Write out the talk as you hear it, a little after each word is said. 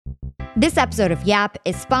This episode of Yap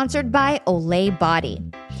is sponsored by Olay Body.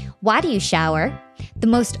 Why do you shower? The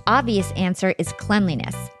most obvious answer is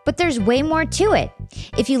cleanliness, but there's way more to it.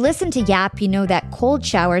 If you listen to Yap, you know that cold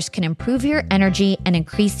showers can improve your energy and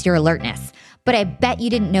increase your alertness. But I bet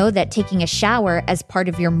you didn't know that taking a shower as part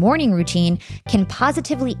of your morning routine can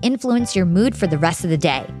positively influence your mood for the rest of the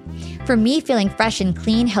day. For me, feeling fresh and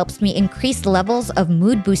clean helps me increase levels of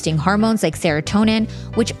mood-boosting hormones like serotonin,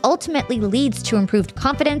 which ultimately leads to improved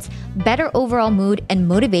confidence, better overall mood, and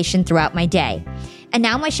motivation throughout my day. And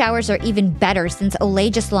now my showers are even better since Olay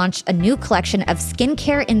just launched a new collection of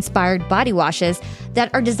skincare-inspired body washes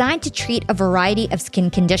that are designed to treat a variety of skin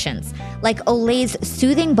conditions, like Olay's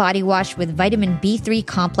Soothing Body Wash with vitamin B3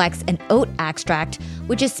 complex and oat extract,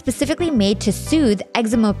 which is specifically made to soothe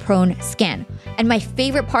eczema-prone skin. And my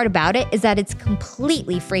favorite part about it is that it's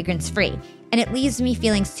completely fragrance-free, and it leaves me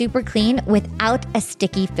feeling super clean without a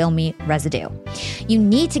sticky, filmy residue. You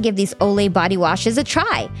need to give these Olay body washes a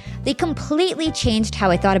try. They completely changed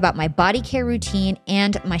how I thought about my body care routine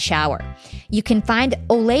and my shower. You can find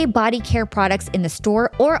Olay body care products in the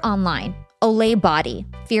store or online. Olay Body,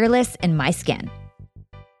 fearless in my skin.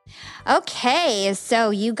 Okay, so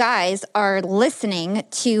you guys are listening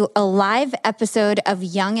to a live episode of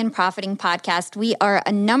Young and Profiting Podcast. We are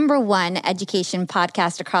a #1 education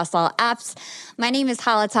podcast across all apps. My name is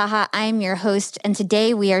Hala Taha. I am your host, and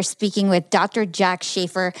today we are speaking with Dr. Jack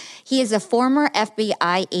Schafer. He is a former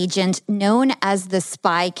FBI agent known as the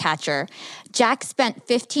Spy Catcher. Jack spent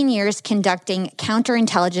 15 years conducting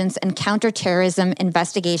counterintelligence and counterterrorism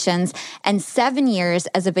investigations and 7 years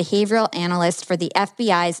as a behavioral analyst for the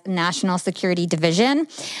FBI's National Security Division.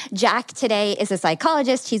 Jack today is a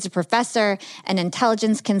psychologist. He's a professor, an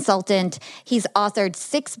intelligence consultant. He's authored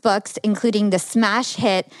 6 books, including the smash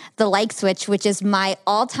hit, The Like Switch, which is my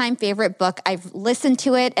all-time favorite book. I've listened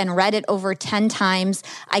to it and read it over 10 times.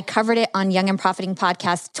 I covered it on Young and Profiting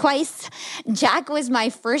Podcast twice. Jack was my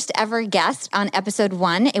first ever guest on episode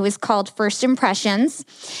 1. It was called First Impressions.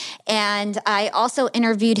 And I also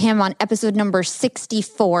interviewed him on episode number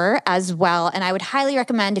 64 as well. And I would highly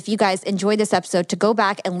recommend, if you guys enjoy this episode, to go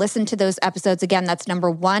back and listen to those episodes. Again, that's number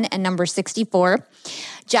 1 and number 64.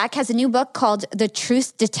 Jack has a new book called The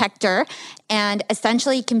Truth Detector, and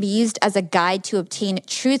essentially can be used as a guide to obtain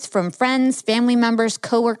truth from friends, family members,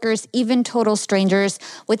 coworkers, even total strangers,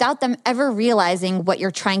 without them ever realizing what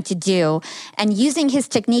you're trying to do. And using his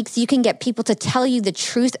techniques, you can get people to tell you the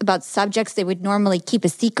truth about subjects they would normally keep a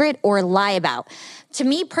secret or lie about. To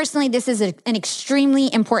me personally, this is an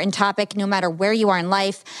extremely important topic, no matter where you are in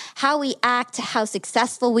life, how we act, how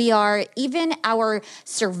successful we are, even our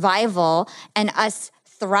survival and us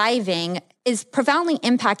thriving is profoundly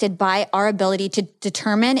impacted by our ability to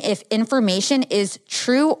determine if information is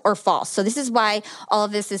true or false. So this is why all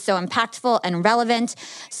of this is so impactful and relevant.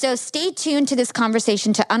 So stay tuned to this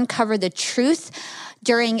conversation to uncover the truth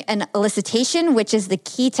during an elicitation, which is the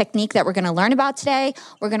key technique that we're going to learn about today.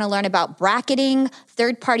 We're going to learn about bracketing,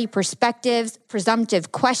 third-party perspectives,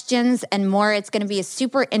 presumptive questions, and more. It's going to be a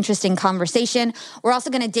super interesting conversation. We're also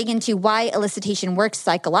going to dig into why elicitation works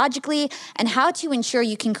psychologically and how to ensure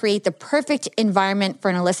you can create the perfect environment for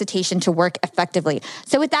an elicitation to work effectively.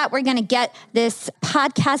 So with that, we're going to get this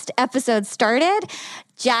podcast episode started.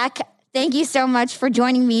 Jack, thank you so much for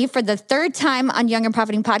joining me for the 3rd time on Young and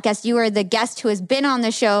Profiting Podcast. You are the guest who has been on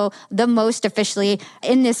the show the most officially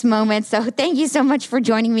in this moment. So thank you so much for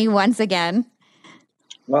joining me once again.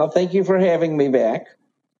 Well, thank you for having me back.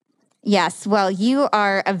 Yes, well, you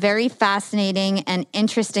are a very fascinating and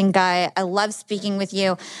interesting guy. I love speaking with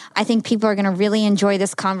you. I think people are going to really enjoy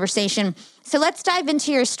this conversation. So let's dive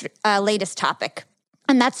into your latest topic.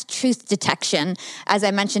 And that's truth detection. As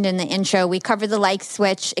I mentioned in the intro, we covered the like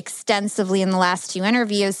switch extensively in the last 2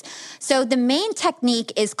 interviews. So the main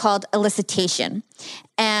technique is called elicitation.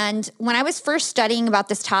 And when I was first studying about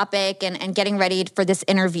this topic and getting ready for this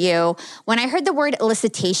interview, when I heard the word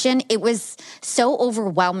elicitation, it was so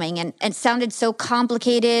overwhelming and it sounded so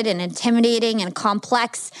complicated and intimidating and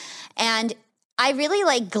complex. And I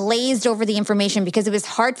really glazed over the information because it was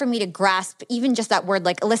hard for me to grasp even just that word,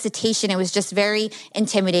 like elicitation. It was just very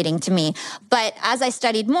intimidating to me. But as I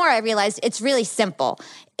studied more, I realized it's really simple.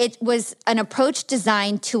 It was an approach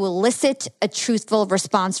designed to elicit a truthful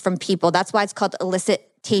response from people. That's why it's called elicitation.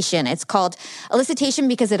 It's called elicitation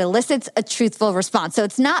because it elicits a truthful response. So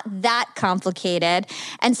it's not that complicated.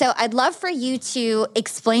 And so I'd love for you to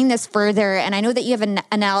explain this further. And I know that you have an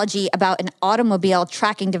analogy about an automobile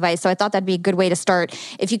tracking device. So I thought that'd be a good way to start.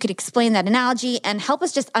 If you could explain that analogy and help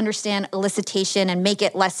us just understand elicitation and make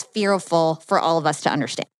it less fearful for all of us to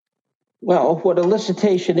understand. Well, what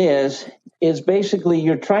elicitation is basically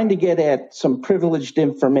you're trying to get at some privileged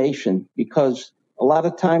information because a lot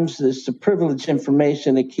of times it's the privileged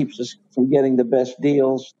information that keeps us from getting the best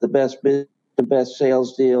deals, the best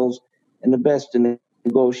sales deals, and the best in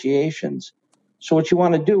negotiations. So what you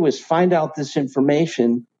want to do is find out this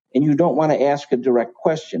information, and you don't want to ask a direct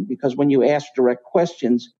question because when you ask direct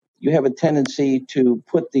questions, you have a tendency to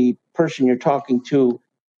put the person you're talking to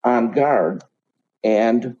on guard.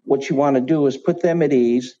 And what you want to do is put them at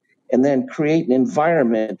ease and then create an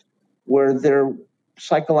environment where they're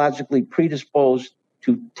psychologically predisposed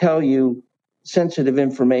to tell you sensitive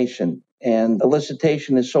information. And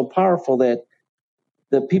elicitation is so powerful that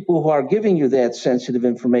the people who are giving you that sensitive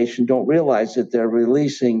information don't realize that they're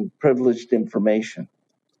releasing privileged information.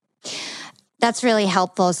 That's really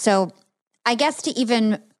helpful. So I guess to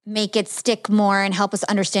even make it stick more and help us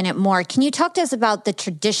understand it more, can you talk to us about the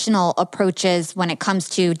traditional approaches when it comes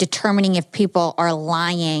to determining if people are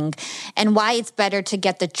lying and why it's better to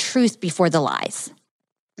get the truth before the lies?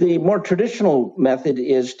 The more traditional method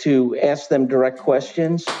is to ask them direct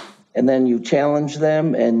questions and then you challenge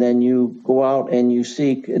them and then you go out and you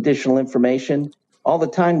seek additional information. All the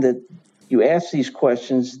time that you ask these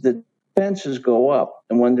questions, the defenses go up.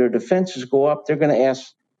 And when their defenses go up, they're going to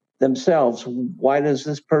ask themselves, why does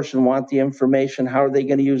this person want the information? How are they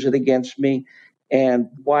going to use it against me? And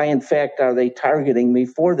why, in fact, are they targeting me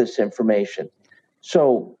for this information?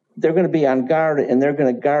 So they're going to be on guard and they're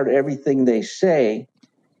going to guard everything they say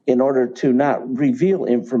in order to not reveal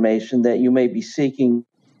information that you may be seeking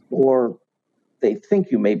or they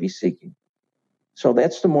think you may be seeking. So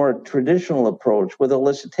that's the more traditional approach. With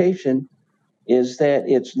elicitation is that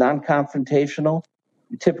it's non-confrontational.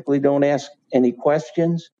 You typically don't ask any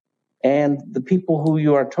questions, and the people who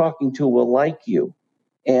you are talking to will like you,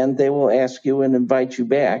 and they will ask you and invite you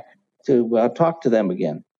back to talk to them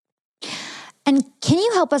again. And can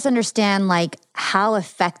you help us understand how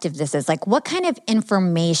effective this is? What kind of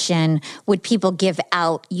information would people give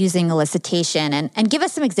out using elicitation? And give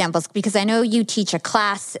us some examples, because I know you teach a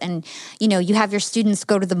class and you have your students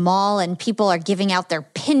go to the mall and people are giving out their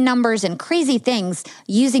PIN numbers and crazy things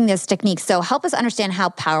using this technique. So help us understand how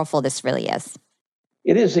powerful this really is.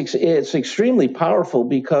 It's extremely powerful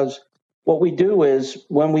because what we do is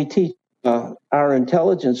when we teach our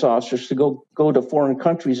intelligence officers to go to foreign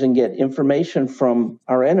countries and get information from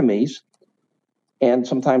our enemies and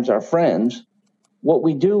sometimes our friends, what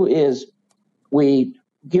we do is we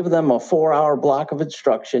give them a 4-hour block of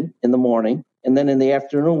instruction in the morning, and then in the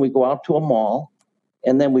afternoon we go out to a mall,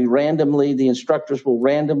 and then the instructors will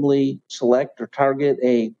randomly select or target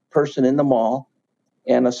a person in the mall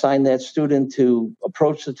and assign that student to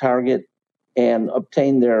approach the target and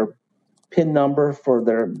obtain their PIN number for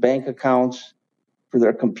their bank accounts, for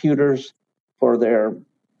their computers, for their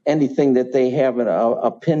anything that they have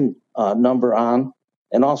a PIN number on,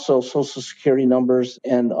 and also social security numbers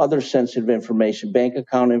and other sensitive information, bank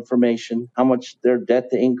account information, how much their debt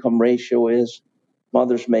to income ratio is,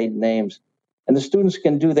 mother's maiden names. And the students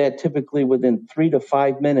can do that typically within 3 to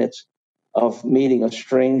 5 minutes of meeting a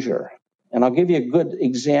stranger. And I'll give you a good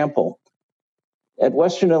example. At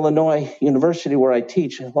Western Illinois University, where I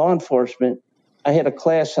teach law enforcement, I had a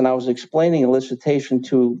class and I was explaining elicitation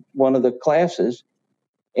to one of the classes.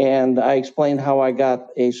 And I explained how I got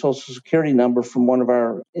a social security number from one of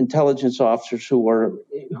our intelligence officers who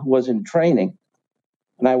was in training.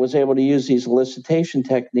 And I was able to use these elicitation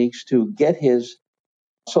techniques to get his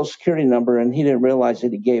social security number, and he didn't realize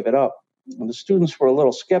that he gave it up. And the students were a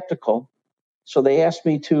little skeptical. So they asked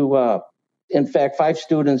me to, in fact, 5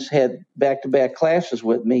 students had back-to-back classes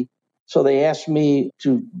with me. So they asked me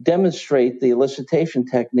to demonstrate the elicitation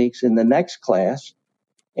techniques in the next class.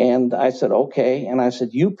 And I said, okay. And I said,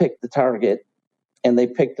 you pick the target. And they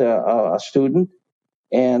picked a student.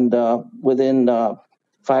 And within 5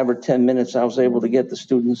 or 10 minutes, I was able to get the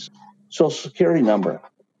student's social security number.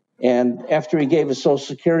 And after he gave his social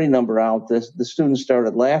security number out, the student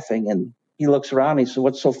started laughing. And he looks around and he said,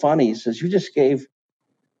 what's so funny? He says, you just gave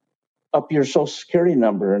up your social security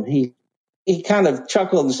number. And he kind of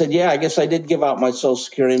chuckled and said, yeah, I guess I did give out my social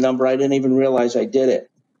security number. I didn't even realize I did it.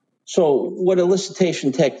 So what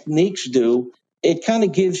elicitation techniques do, it kind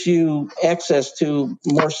of gives you access to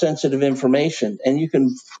more sensitive information. And you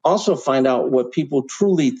can also find out what people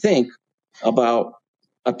truly think about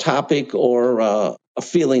a topic or a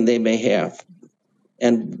feeling they may have.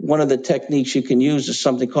 And one of the techniques you can use is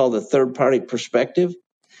something called the third-party perspective.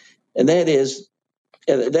 And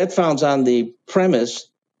that founds on the premise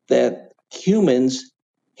that humans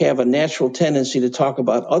have a natural tendency to talk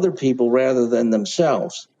about other people rather than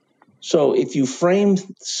themselves. So if you frame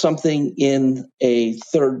something in a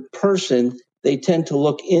third person, they tend to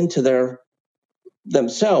look into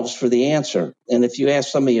themselves for the answer. And if you ask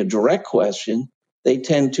somebody a direct question, they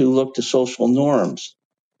tend to look to social norms.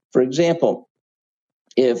 For example,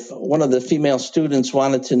 if one of the female students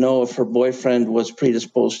wanted to know if her boyfriend was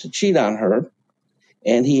predisposed to cheat on her,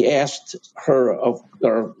 and he asked her, or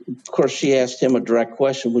of course, she asked him a direct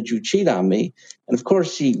question, would you cheat on me? And of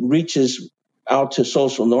course, he reaches out to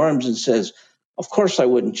social norms and says, of course, I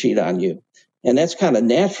wouldn't cheat on you. And that's kind of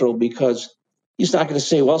natural because he's not going to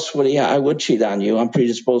say, well, sweetie, I would cheat on you. I'm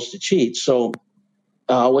predisposed to cheat. So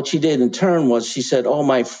what she did in turn was she said, oh,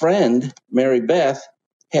 my friend, Mary Beth,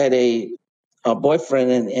 had a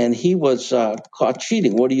boyfriend and he was caught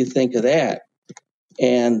cheating. What do you think of that?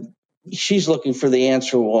 And she's looking for the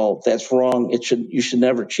answer. Well, that's wrong. You should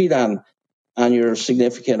never cheat on your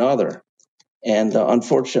significant other. And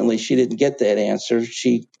unfortunately, she didn't get that answer.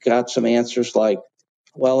 She got some answers like,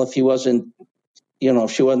 well, if he wasn't,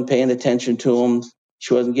 if she wasn't paying attention to him,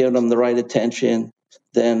 she wasn't giving him the right attention,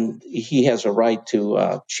 then he has a right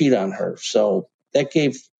to cheat on her. So that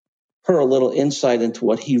gave her a little insight into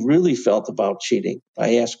what he really felt about cheating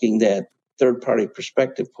by asking that third party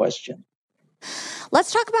perspective question.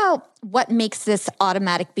 Let's talk about what makes this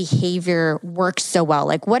automatic behavior work so well.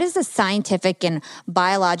 Like, what is the scientific and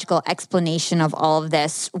biological explanation of all of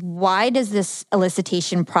this? Why does this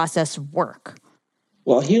elicitation process work?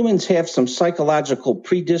 Well, humans have some psychological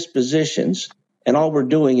predispositions, and all we're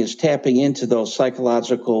doing is tapping into those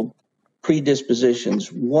psychological predispositions.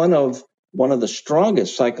 One of the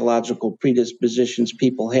strongest psychological predispositions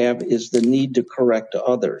people have is the need to correct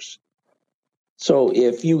others. So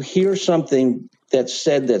if you hear something that's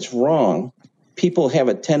said that's wrong, people have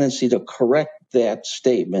a tendency to correct that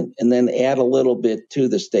statement and then add a little bit to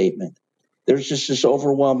the statement. There's just this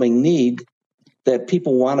overwhelming need that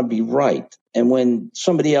people want to be right. And when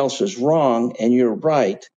somebody else is wrong and you're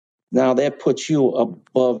right, now that puts you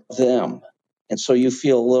above them. And so you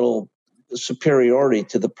feel a little superiority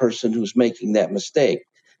to the person who's making that mistake.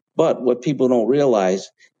 But what people don't realize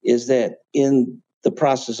is that in the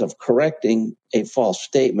process of correcting a false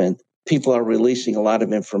statement, people are releasing a lot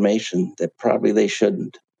of information that probably they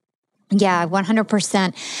shouldn't. Yeah,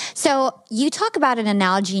 100%. So you talk about an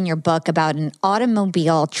analogy in your book about an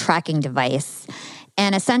automobile tracking device.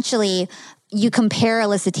 And essentially, you compare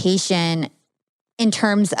elicitation in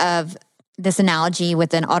terms of this analogy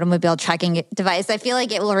with an automobile tracking device. I feel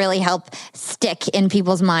like it will really help stick in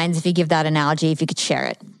people's minds if you give that analogy, if you could share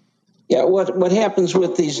it. Yeah, what happens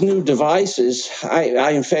with these new devices?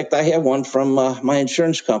 I in fact, I have one from my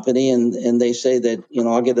insurance company, and they say that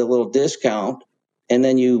I'll get a little discount, and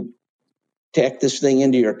then you tack this thing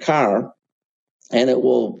into your car, and it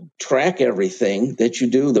will track everything that you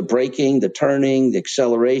do: the braking, the turning, the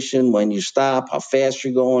acceleration, when you stop, how fast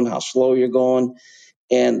you're going, how slow you're going,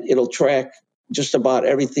 and it'll track just about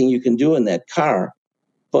everything you can do in that car.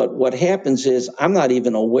 But what happens is I'm not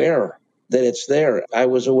even aware that it's there. I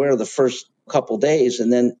was aware the first couple days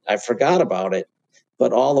and then I forgot about it.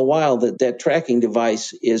 But all the while that tracking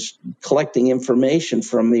device is collecting information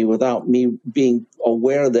from me without me being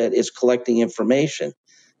aware that it's collecting information.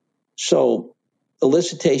 So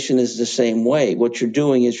elicitation is the same way. What you're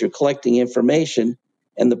doing is you're collecting information,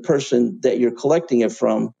 and the person that you're collecting it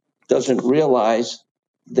from doesn't realize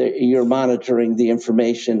that you're monitoring the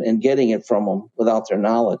information and getting it from them without their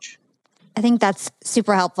knowledge. I think that's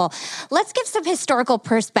super helpful. Let's give some historical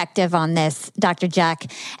perspective on this, Dr. Jack.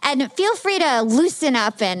 And feel free to loosen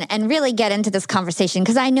up and really get into this conversation,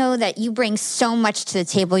 because I know that you bring so much to the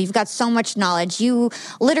table. You've got so much knowledge. You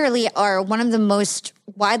literally are one of the most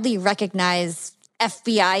widely recognized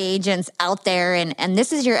FBI agents out there, and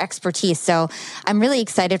this is your expertise. So I'm really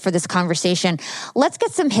excited for this conversation. Let's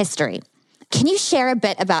get some history. Can you share a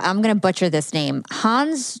bit about, I'm going to butcher this name,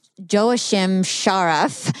 Hans Joachim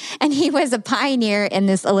Schafer, and he was a pioneer in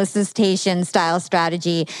this elicitation style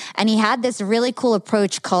strategy, and he had this really cool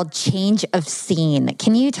approach called change of scene.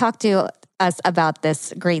 Can you talk to us about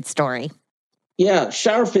this great story? Yeah,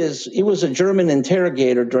 Schafer he was a German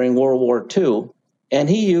interrogator during World War II, and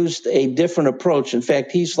he used a different approach. In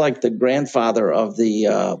fact, he's like the grandfather of the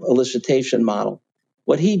elicitation model.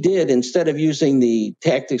 What he did, instead of using the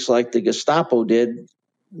tactics like the Gestapo did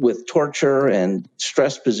with torture and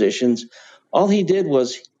stress positions, all he did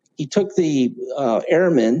was he took the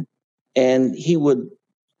airmen and he would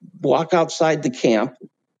walk outside the camp.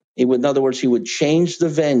 In other words, he would change the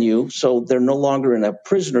venue so they're no longer in a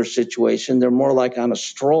prisoner situation. They're more like on a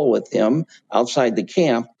stroll with him outside the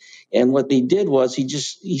camp. And what he did was he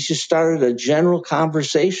just started a general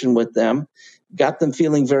conversation with them, got them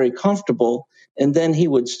feeling very comfortable, And then he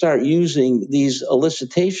would start using these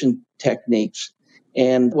elicitation techniques.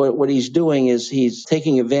 And what he's doing is he's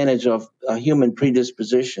taking advantage of a human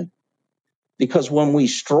predisposition. Because when we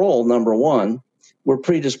stroll, number one, we're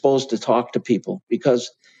predisposed to talk to people. Because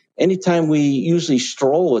anytime we usually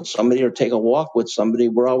stroll with somebody or take a walk with somebody,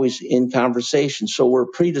 we're always in conversation. So we're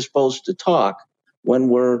predisposed to talk when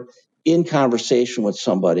we're in conversation with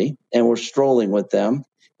somebody and we're strolling with them.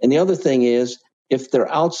 And the other thing is, if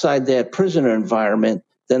they're outside that prisoner environment,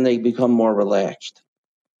 then they become more relaxed.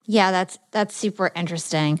 Yeah, that's super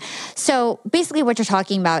interesting. So basically what you're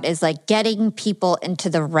talking about is like getting people into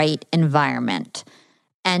the right environment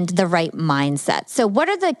and the right mindset. So what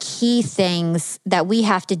are the key things that we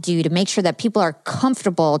have to do to make sure that people are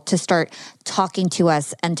comfortable to start talking to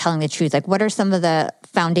us and telling the truth? Like what are some of the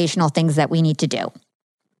foundational things that we need to do?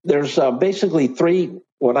 There's basically three,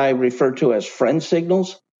 what I refer to as friend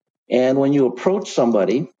signals. And when you approach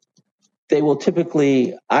somebody, they will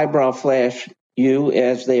typically eyebrow flash you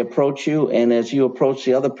as they approach you, and as you approach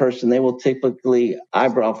the other person, you will typically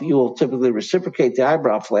reciprocate the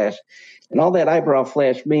eyebrow flash. And all that eyebrow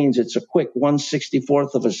flash means it's a quick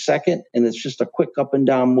 1/64th of a second, and it's just a quick up and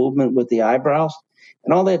down movement with the eyebrows.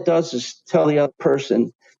 And all that does is tell the other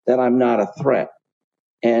person that I'm not a threat.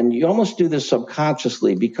 And you almost do this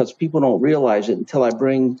subconsciously because people don't realize it until I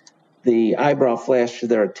bring the eyebrow flash to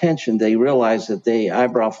their attention. They realize that they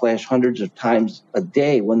eyebrow flash hundreds of times a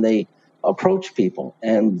day when they approach people.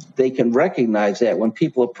 And they can recognize that when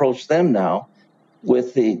people approach them now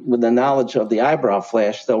with the knowledge of the eyebrow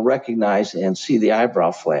flash, they'll recognize and see the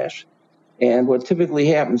eyebrow flash. And what typically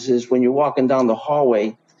happens is when you're walking down the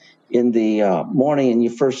hallway in the morning and you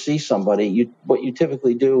first see somebody, what you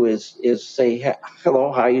typically do is say,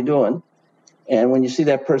 hello, how you doing? And when you see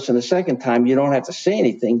that person a second time, you don't have to say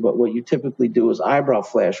anything, but what you typically do is eyebrow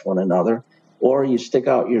flash one another, or you stick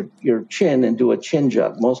out your chin and do a chin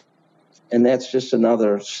jut. And that's just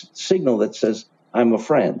another signal that says, I'm a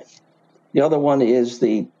friend. The other one is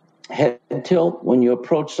the head tilt. When you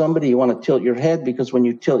approach somebody, you want to tilt your head, because when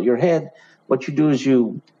you tilt your head, what you do is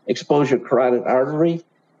you expose your carotid artery,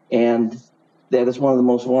 and that is one of the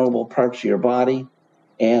most vulnerable parts of your body.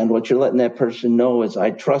 And what you're letting that person know is,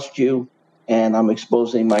 I trust you, and I'm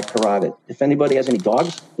exposing my carotid. If anybody has any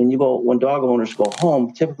dogs, when dog owners go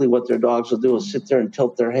home, typically what their dogs will do is sit there and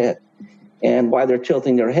tilt their head. And why they're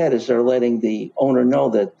tilting their head is they're letting the owner know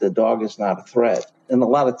that the dog is not a threat. And a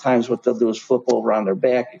lot of times what they'll do is flip over on their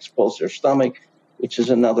back, expose their stomach, which is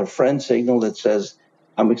another friend signal that says,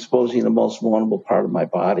 I'm exposing the most vulnerable part of my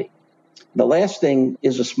body. The last thing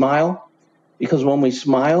is a smile, because when we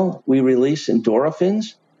smile, we release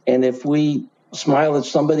endorphins. And if we smile at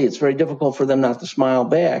somebody, it's very difficult for them not to smile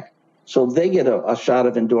back. So they get a shot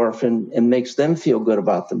of endorphin and makes them feel good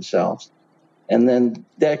about themselves. And then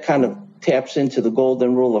that kind of taps into the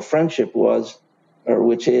golden rule of friendship,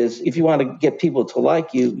 which is, if you want to get people to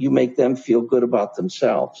like you, you make them feel good about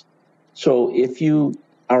themselves. So if you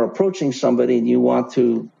are approaching somebody and you want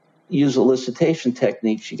to use elicitation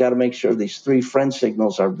techniques, you got to make sure these three friend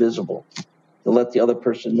signals are visible to let the other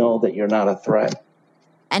person know that you're not a threat.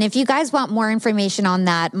 And if you guys want more information on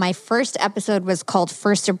that, my first episode was called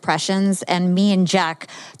First Impressions, and me and Jack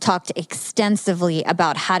talked extensively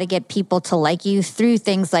about how to get people to like you through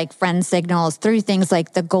things like friend signals, through things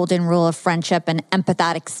like the golden rule of friendship and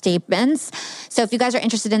empathetic statements. So if you guys are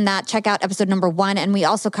interested in that, check out episode number 1. And we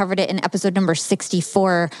also covered it in episode number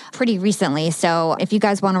 64 pretty recently. So if you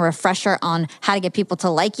guys want a refresher on how to get people to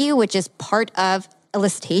like you, which is part of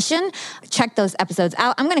elicitation, check those episodes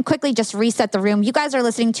out. I'm going to quickly just reset the room. You guys are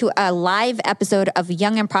listening to a live episode of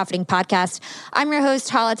Young and Profiting Podcast. I'm your host,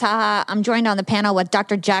 Hala Taha. I'm joined on the panel with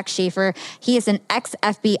Dr. Jack Schafer. He is an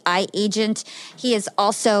ex-FBI agent. He is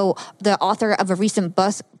also the author of a recent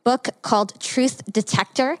book called Truth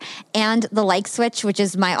Detector and The Like Switch, which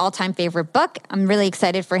is my all-time favorite book. I'm really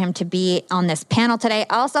excited for him to be on this panel today.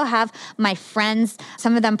 I also have my friends,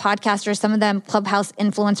 some of them podcasters, some of them Clubhouse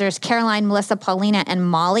influencers, Caroline, Melissa, Paulina, and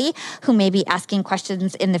Molly, who may be asking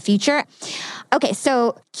questions in the future. Okay,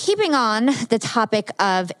 so keeping on the topic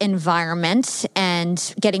of environment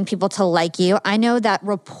and getting people to like you, I know that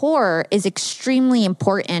rapport is extremely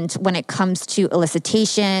important when it comes to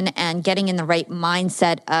elicitation and getting in the right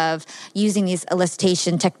mindset of using these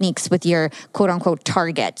elicitation techniques with your quote unquote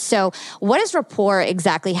target. So what is rapport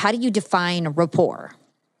exactly? How do you define rapport?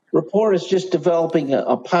 Rapport is just developing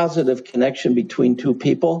a positive connection between two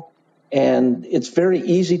people. And it's very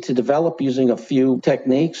easy to develop using a few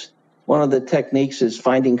techniques. One of the techniques is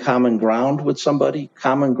finding common ground with somebody.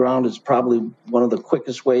 Common ground is probably one of the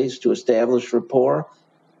quickest ways to establish rapport.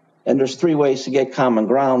 And there's three ways to get common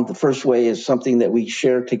ground. The first way is something that we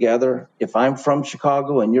share together. If I'm from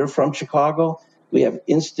Chicago and you're from Chicago, we have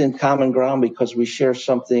instant common ground because we share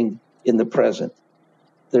something in the present.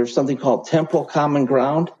 There's something called temporal common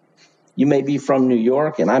ground. You may be from New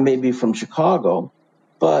York and I may be from Chicago,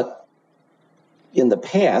 but in the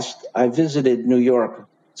past, I visited New York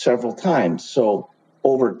several times. So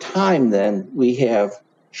over time, then, we have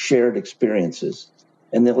shared experiences.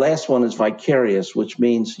 And the last one is vicarious, which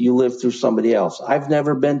means you live through somebody else. I've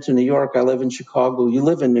never been to New York. I live in Chicago. You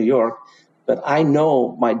live in New York. But I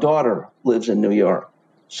know my daughter lives in New York.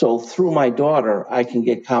 So through my daughter, I can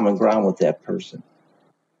get common ground with that person.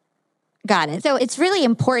 Got it. So it's really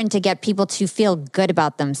important to get people to feel good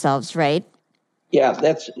about themselves, right? Yeah,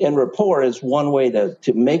 and rapport is one way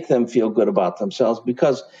to make them feel good about themselves,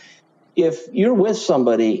 because if you're with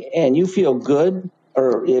somebody and you feel good,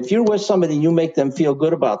 or if you're with somebody and you make them feel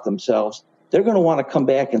good about themselves, they're going to want to come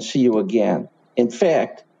back and see you again. In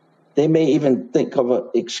fact, they may even think of an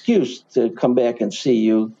excuse to come back and see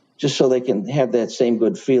you just so they can have that same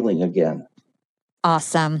good feeling again.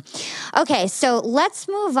 Awesome. Okay, so let's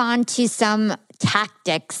move on to some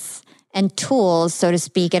tactics and tools, so to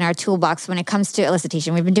speak, in our toolbox when it comes to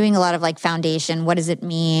elicitation. We've been doing a lot of like foundation. What does it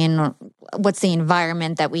mean? What's the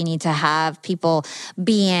environment that we need to have people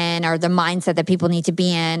be in, or the mindset that people need to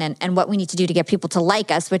be in, and what we need to do to get people to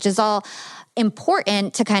like us, which is all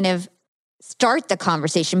important to kind of start the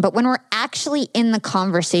conversation. But when we're actually in the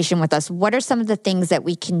conversation with us, what are some of the things that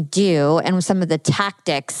we can do and some of the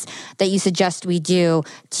tactics that you suggest we do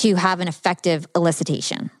to have an effective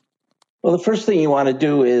elicitation? Well, the first thing you want to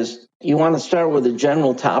do is you want to start with a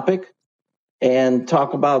general topic and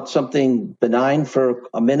talk about something benign for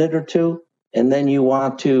a minute or two. And then you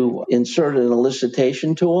want to insert an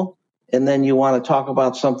elicitation tool. And then you want to talk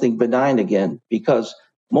about something benign again, because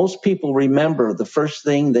most people remember the first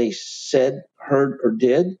thing they said, heard, or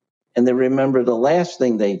did, and they remember the last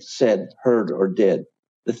thing they said, heard, or did.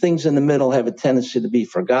 The things in the middle have a tendency to be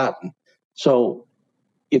forgotten. So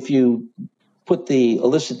if you put the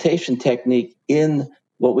elicitation technique in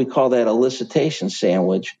what we call that elicitation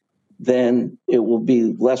sandwich, then it will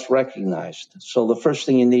be less recognized. So the first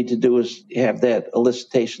thing you need to do is have that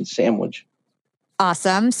elicitation sandwich.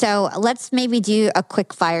 Awesome. So let's maybe do a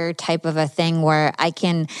quick fire type of a thing where I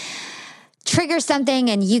can trigger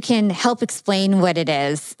something and you can help explain what it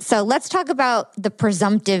is. So let's talk about the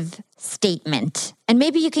presumptive statement. And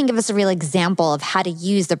maybe you can give us a real example of how to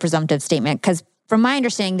use the presumptive statement, because from my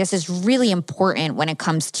understanding, this is really important when it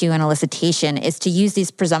comes to an elicitation, is to use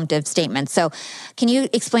these presumptive statements. So can you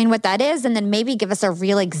explain what that is? And then maybe give us a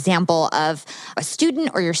real example of a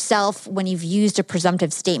student or yourself when you've used a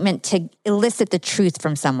presumptive statement to elicit the truth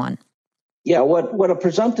from someone. Yeah, what a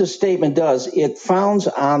presumptive statement does, it founds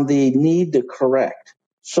on the need to correct.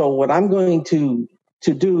 So what I'm going to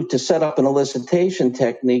do to set up an elicitation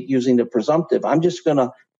technique using the presumptive, I'm just going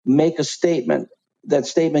to make a statement. That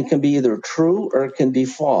statement can be either true or it can be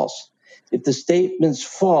false. If the statement's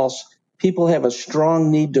false, people have a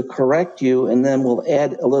strong need to correct you, and then we'll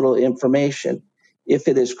add a little information. If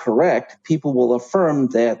it is correct, people will affirm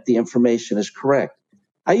that the information is correct.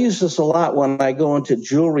 I use this a lot when I go into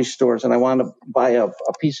jewelry stores and I want to buy a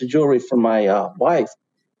piece of jewelry for my wife,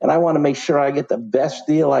 and I want to make sure I get the best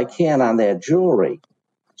deal I can on that jewelry.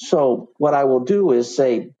 So what I will do is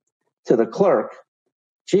say to the clerk,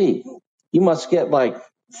 gee, you must get like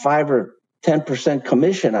 5 or 10%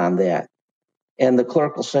 commission on that. And the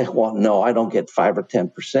clerk will say, well, no, I don't get 5 or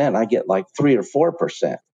 10%. I get like 3 or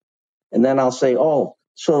 4%. And then I'll say, oh,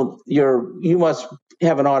 so you must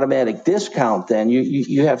have an automatic discount then.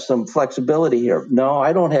 You have some flexibility here. No,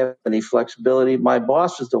 I don't have any flexibility. My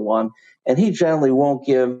boss is the one, and he generally won't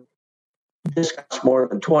give discounts more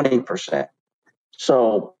than 20%.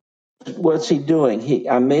 So what's he doing?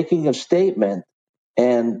 I'm making a statement,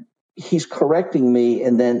 and he's correcting me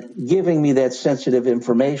and then giving me that sensitive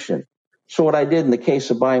information. So what I did in the case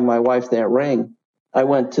of buying my wife that ring, I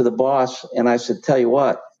went to the boss and I said, tell you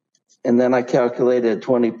what, and then I calculated a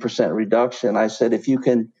 20% reduction. I said, if you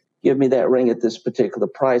can give me that ring at this particular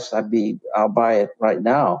price, I'll buy it right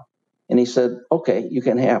now. And he said, okay, you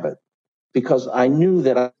can have it. Because I knew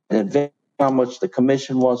that I advanced how much the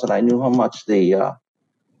commission was, and I knew how much the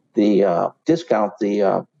discount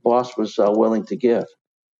the boss was willing to give.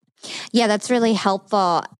 Yeah, that's really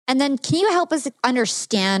helpful. And then can you help us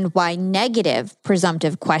understand why negative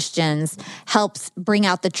presumptive questions helps bring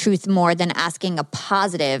out the truth more than asking a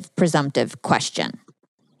positive presumptive question?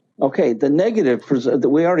 Okay, the negative,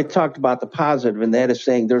 we already talked about the positive, and that is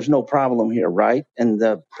saying there's no problem here, right? And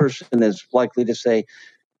the person is likely to say,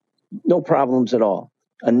 no problems at all.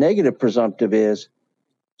 A negative presumptive is,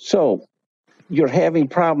 So you're having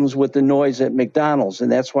problems with the noise at McDonald's,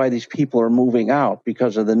 and that's why these people are moving out,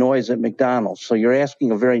 because of the noise at McDonald's. So you're asking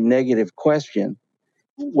a very negative question.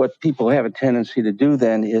 What people have a tendency to do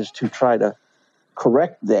then is to try to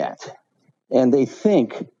correct that. And they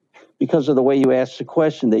think, because of the way you ask the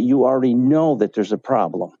question, that you already know that there's a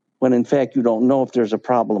problem, when in fact you don't know if there's a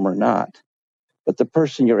problem or not. But the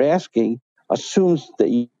person you're asking assumes that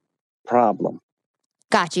you have a problem.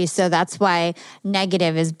 Got you. So that's why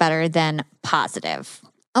negative is better than positive.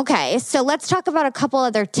 Okay, so let's talk about a couple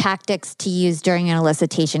other tactics to use during an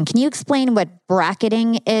elicitation. Can you explain what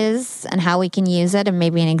bracketing is and how we can use it, and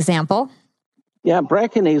maybe an example? Yeah,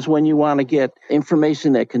 bracketing is when you want to get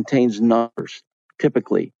information that contains numbers,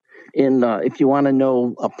 typically. If you want to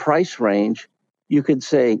know a price range, you could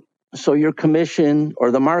say, so your commission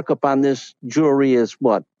or the markup on this jewelry is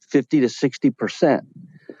what, 50 to 60%.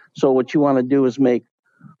 So what you want to do is make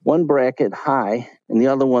one bracket high and the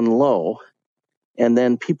other one low, and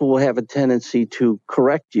then people will have a tendency to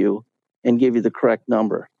correct you and give you the correct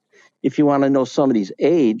number. If you want to know somebody's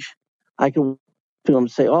age, I can to them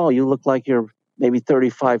say, oh, you look like you're maybe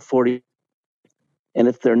 35, 40. And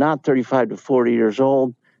if they're not 35 to 40 years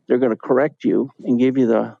old, they're going to correct you and give you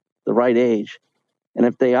the right age. And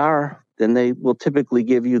if they are, then they will typically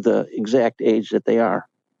give you the exact age that they are.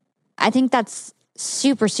 I think that's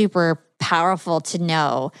super, super powerful to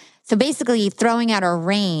know. So basically, throwing out a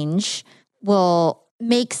range will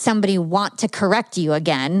make somebody want to correct you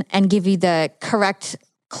again and give you the correct,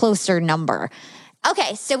 closer number.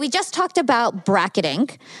 Okay, so we just talked about bracketing,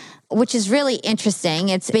 which is really interesting.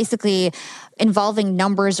 It's basically involving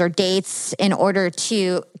numbers or dates in order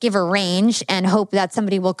to give a range and hope that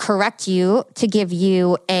somebody will correct you to give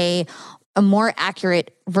you a more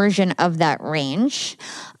accurate version of that range.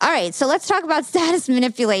 All right, so let's talk about status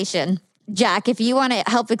manipulation. Jack, if you want to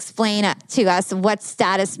help explain to us what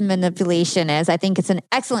status manipulation is, I think it's an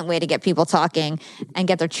excellent way to get people talking and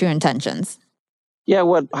get their true intentions. Yeah,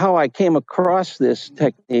 how I came across this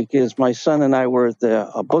technique is my son and I were at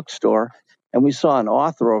a bookstore, and we saw an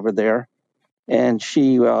author over there, and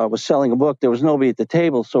she was selling a book. There was nobody at the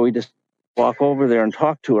table, so we just walk over there and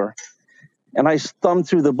talk to her. And I thumbed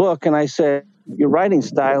through the book, and I said, your writing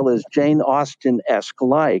style is Jane Austen-esque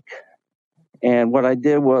like. And what I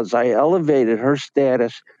did was I elevated her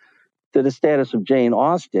status to the status of Jane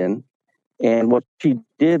Austen. And what she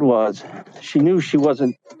did was she knew she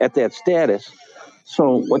wasn't at that status.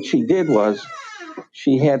 So what she did was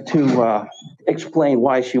she had to explain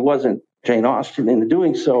why she wasn't Jane Austen. In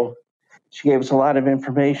doing so, she gave us a lot of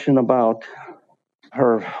information about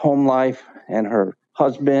her home life and her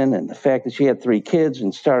husband and the fact that she had 3 kids,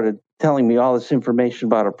 and started telling me all this information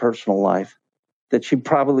about her personal life that she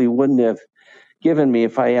probably wouldn't have given me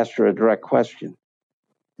if I asked her a direct question.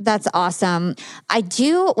 That's awesome. I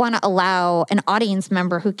do want to allow an audience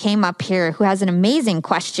member who came up here who has an amazing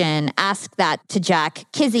question, ask that to Jack.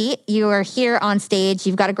 Kizzy, you are here on stage.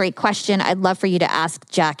 You've got a great question. I'd love for you to ask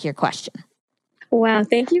Jack your question. Wow,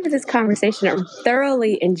 thank you for this conversation. I'm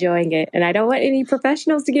thoroughly enjoying it. And I don't want any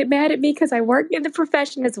professionals to get mad at me because I work in the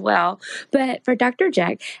profession as well. But for Dr.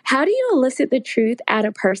 Jack, how do you elicit the truth out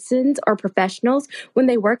of persons or professionals when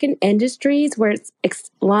they work in industries where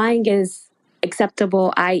lying is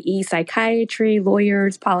acceptable, i.e., psychiatry,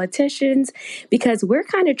 lawyers, politicians? Because we're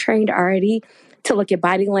kind of trained already to look at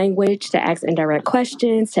body language, to ask indirect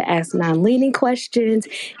questions, to ask non-leading questions,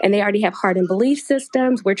 and they already have hardened belief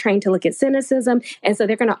systems. We're trained to look at cynicism, and so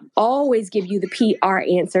they're going to always give you the PR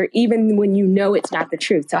answer, even when you know it's not the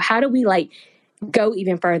truth. So how do we go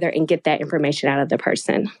even further and get that information out of the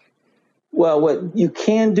person? Well, what you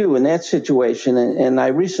can do in that situation, and I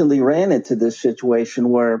recently ran into this situation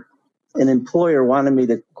where an employer wanted me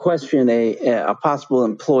to question a possible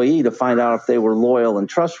employee to find out if they were loyal and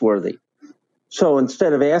trustworthy. So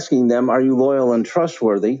instead of asking them, are you loyal and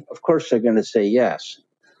trustworthy? Of course, they're going to say yes.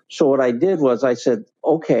 So what I did was I said,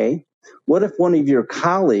 okay, what if one of your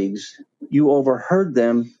colleagues, you overheard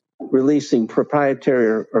them releasing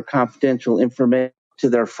proprietary or confidential information to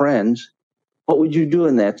their friends? What would you do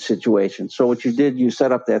in that situation? So what you did, you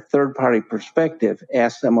set up that third-party perspective,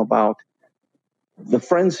 ask them about the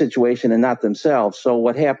friend situation and not themselves. So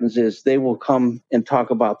what happens is they will come and talk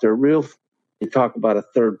about their real, they talk about a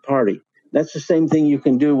third party. That's the same thing you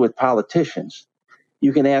can do with politicians.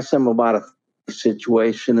 You can ask them about a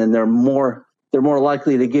situation, and they're more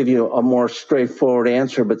likely to give you a more straightforward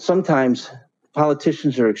answer. But sometimes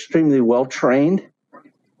politicians are extremely well trained,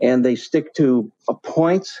 and they stick to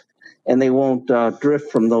points, and they won't drift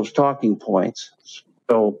from those talking points.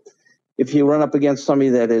 So if you run up against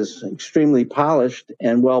somebody that is extremely polished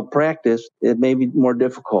and well practiced, it may be more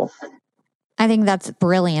difficult. I think that's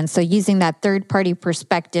brilliant. So using that third-party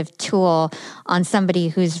perspective tool on somebody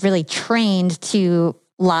who's really trained to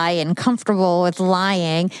lie and comfortable with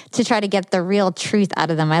lying to try to get the real truth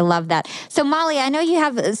out of them. I love that. So Molly, I know you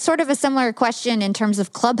have sort of a similar question in terms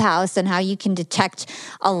of Clubhouse and how you can detect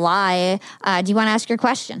a lie. Do you want to ask your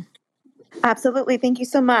question? Absolutely. Thank you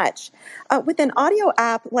so much. With an audio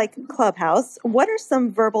app like Clubhouse, what are some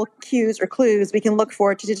verbal cues or clues we can look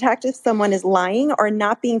for to detect if someone is lying or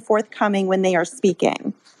not being forthcoming when they are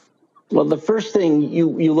speaking? Well, the first thing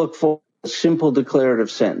you look for is simple declarative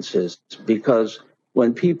sentences, because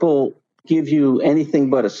when people give you anything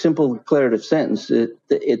but a simple declarative sentence,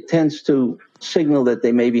 it tends to signal that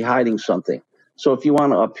they may be hiding something. So if you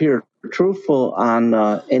want to appear truthful on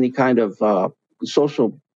any kind of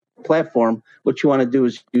social platform, what you want to do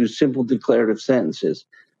is use simple declarative sentences.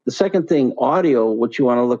 The second thing, audio, what you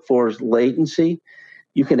want to look for is latency.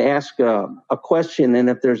 You can ask a question, and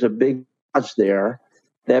if there's a big pause there,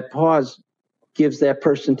 that pause gives that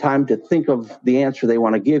person time to think of the answer they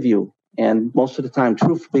want to give you. And most of the time,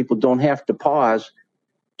 truthful people don't have to pause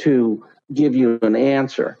to give you an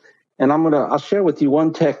answer. And I'll share with you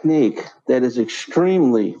one technique that is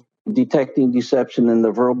extremely detecting deception in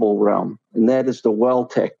the verbal realm, and that is the well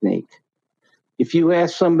technique. If you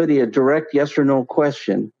ask somebody a direct yes or no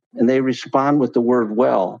question and they respond with the word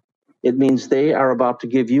well, it means they are about to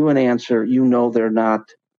give you an answer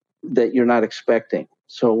that you're not expecting.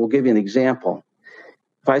 So we'll give you an example.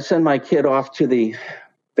 If I send my kid off to the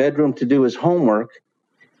bedroom to do his homework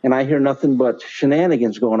and I hear nothing but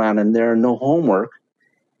shenanigans going on and there are no homework,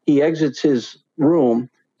 he exits his room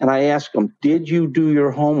and I ask him, "Did you do your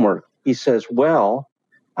homework?" He says, "Well."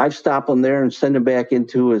 I stop him there and send him back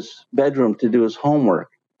into his bedroom to do his homework.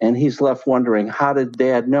 And he's left wondering, how did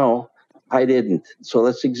Dad know I didn't? So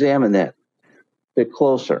let's examine that a bit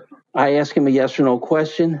closer. I ask him a yes or no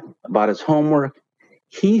question about his homework.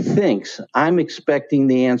 He thinks I'm expecting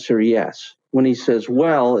the answer yes. When he says,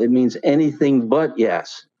 well, it means anything but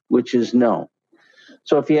yes, which is no.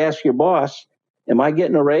 So if you ask your boss, am I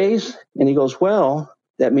getting a raise? And he goes, well,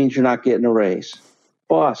 that means you're not getting a raise.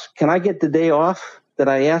 Boss, can I get the day off that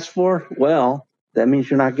I asked for? Well, that means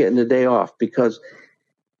you're not getting the day off, because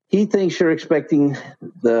he thinks you're expecting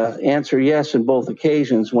the answer yes in both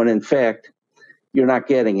occasions when in fact you're not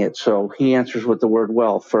getting it. So he answers with the word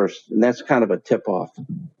well first, and that's kind of a tip off.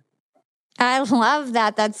 I love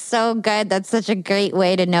that. That's so good. That's such a great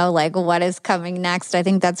way to know like what is coming next. I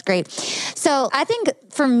think that's great. So I think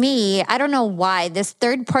for me, I don't know why this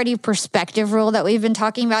third party perspective rule that we've been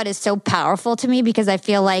talking about is so powerful to me, because I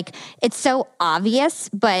feel like it's so obvious,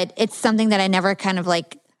 but it's something that I never kind of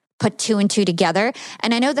like put two and two together.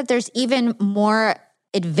 And I know that there's even more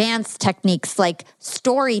advanced techniques like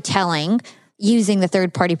storytelling using the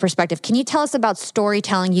third-party perspective. Can you tell us about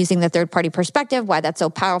storytelling using the third-party perspective, why that's so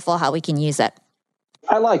powerful, how we can use it?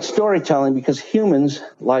 I like storytelling because humans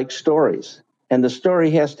like stories, and the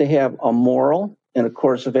story has to have a moral and a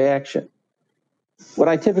course of action. What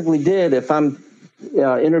I typically did, if I'm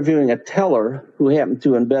interviewing a teller who happened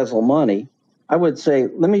to embezzle money, I would say,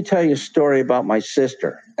 let me tell you a story about my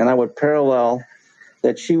sister. And I would parallel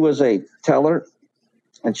that she was a teller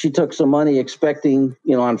and she took some money expecting,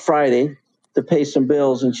 on Friday to pay some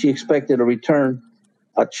bills, and she expected to return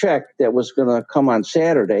a check that was going to come on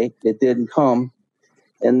Saturday. It didn't come.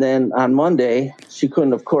 And then on Monday, she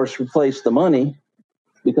couldn't, of course, replace the money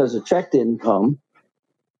because the check didn't come.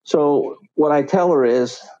 So what I tell her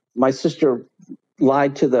is my sister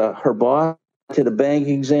lied to her boss, to the bank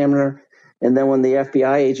examiner, and then when the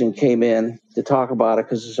FBI agent came in to talk about it,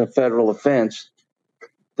 because it's a federal offense,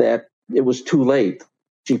 that it was too late.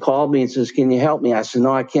 She called me and says, can you help me? I said,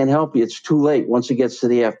 no, I can't help you. It's too late. Once it gets to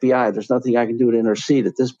the FBI, there's nothing I can do to intercede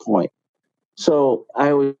at this point. So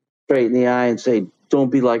I would straight in the eye and say,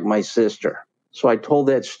 don't be like my sister. So I told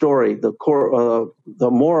that story. The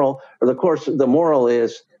moral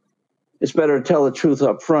is it's better to tell the truth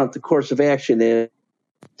up front. The course of action is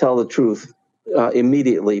tell the truth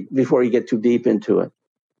immediately before you get too deep into it.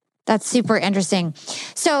 That's super interesting.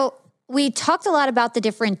 So we talked a lot about the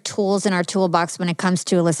different tools in our toolbox when it comes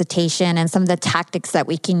to elicitation and some of the tactics that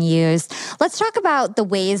we can use. Let's talk about the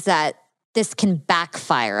ways that this can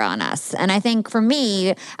backfire on us. And I think for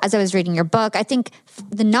me, as I was reading your book, I think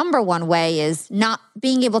the number one way is not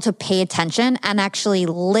being able to pay attention and actually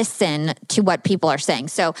listen to what people are saying.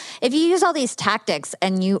 So if you use all these tactics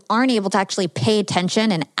and you aren't able to actually pay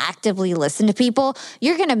attention and actively listen to people,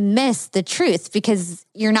 you're going to miss the truth because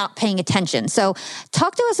you're not paying attention. So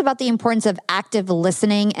talk to us about the importance of active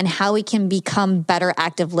listening and how we can become better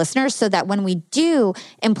active listeners so that when we do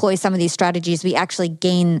employ some of these strategies, we actually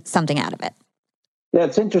gain something out of it. Yeah,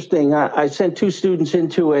 it's interesting. I sent two students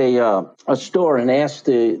into a store and asked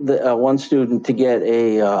the one student to get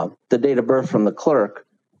the date of birth from the clerk,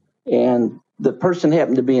 and the person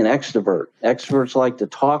happened to be an extrovert. Extroverts like to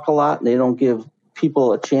talk a lot, and they don't give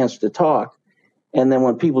people a chance to talk. And then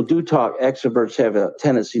when people do talk, extroverts have a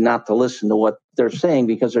tendency not to listen to what they're saying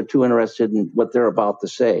because they're too interested in what they're about to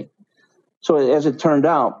say. So as it turned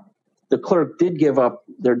out, the clerk did give up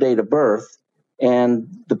their date of birth, and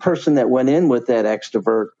the person that went in with that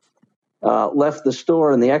extrovert left the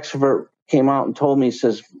store, and the extrovert came out and told me, he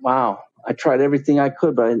says, wow, I tried everything I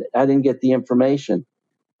could, but I didn't get the information.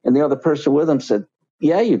 And the other person with him said,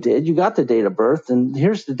 yeah, you did. You got the date of birth, and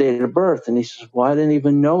here's the date of birth. And he says, well, I didn't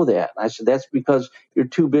even know that. I said, that's because you're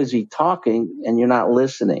too busy talking and you're not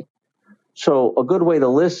listening. So a good way to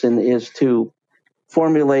listen is to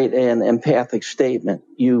formulate an empathic statement.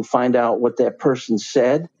 You find out what that person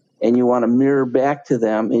said, and you want to mirror back to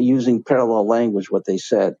them and using parallel language what they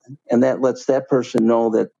said. And that lets that person know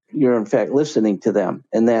that you're in fact listening to them,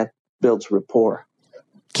 and that builds rapport.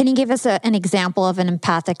 Can you give us an example of an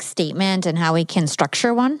empathic statement and how we can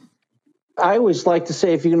structure one? I always like to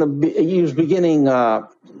say, if you're going to use beginning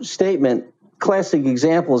statement, classic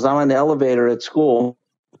example is I'm on the elevator at school,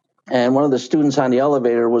 and one of the students on the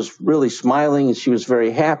elevator was really smiling, and she was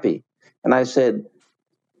very happy. And I said,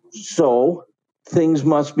 so things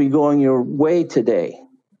must be going your way today.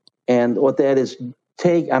 And what that is,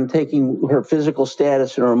 I'm taking her physical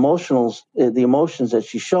status and her emotionals, the emotions that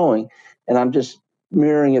she's showing, and I'm just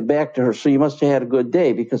mirroring it back to her. So you must have had a good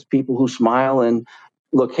day, because people who smile and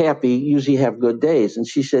look happy usually have good days. And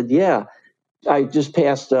she said, yeah, I just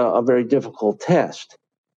passed a very difficult test.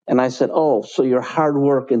 And I said, oh, so your hard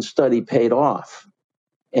work and study paid off.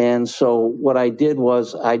 And so what I did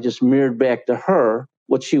was I just mirrored back to her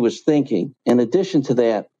what she was thinking. In addition to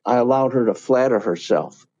that, I allowed her to flatter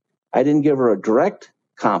herself. I didn't give her a direct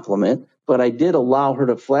compliment, but I did allow her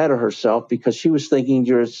to flatter herself, because she was thinking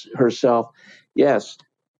to herself, yes,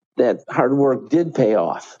 that hard work did pay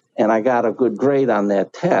off, and I got a good grade on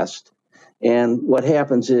that test. And what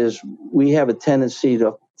happens is we have a tendency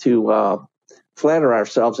to flatter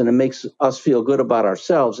ourselves, and it makes us feel good about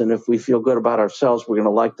ourselves. And if we feel good about ourselves, we're going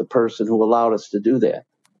to like the person who allowed us to do that.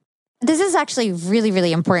 This is actually really,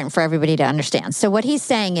 really important for everybody to understand. So what he's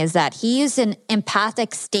saying is that he used an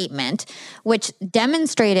empathic statement, which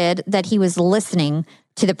demonstrated that he was listening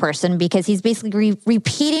to the person, because he's basically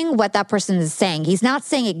repeating what that person is saying. He's not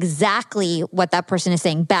saying exactly what that person is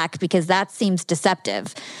saying back, because that seems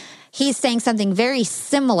deceptive. He's saying something very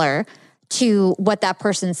similar to what that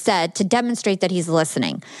person said to demonstrate that he's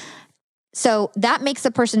listening. So that makes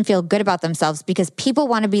the person feel good about themselves, because people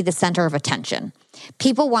want to be the center of attention.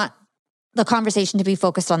 People want the conversation to be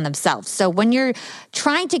focused on themselves. So when you're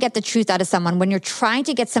trying to get the truth out of someone, when you're trying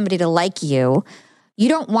to get somebody to like you, you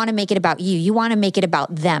don't want to make it about you. You want to make it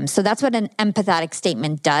about them. So that's what an empathetic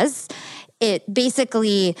statement does. It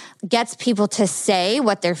basically gets people to say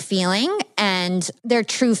what they're feeling and their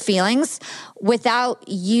true feelings without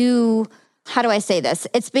you. How do I say this?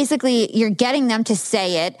 It's basically you're getting them to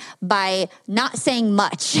say it by not saying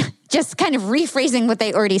much, just kind of rephrasing what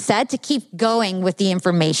they already said to keep going with the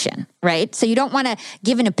information, right? So you don't want to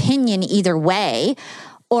give an opinion either way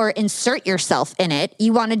or insert yourself in it.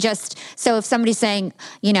 You want to just, so if somebody's saying,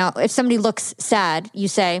 if somebody looks sad, you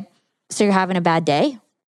say, so you're having a bad day?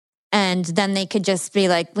 And then they could just be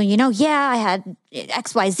like, well, yeah, I had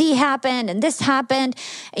XYZ happen and this happened.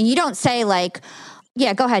 And you don't say like,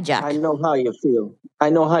 yeah, go ahead, Jack. I know how you feel. I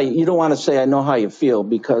know how you don't want to say, I know how you feel,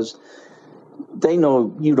 because they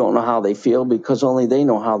know you don't know how they feel, because only they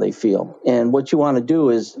know how they feel. And what you want to do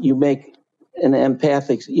is you make an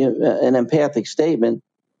empathic statement,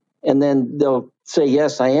 and then they'll say,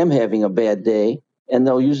 yes, I am having a bad day. And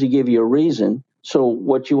they'll usually give you a reason. So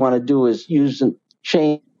what you want to do is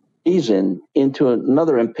change reason into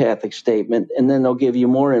another empathic statement, and then they'll give you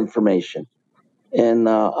more information. And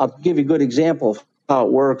I'll give you a good example of how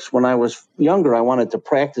it works. When I was younger, I wanted to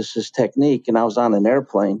practice this technique, and I was on an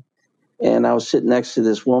airplane, and I was sitting next to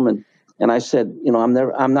this woman, and I said,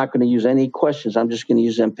 I'm not going to use any questions. I'm just going to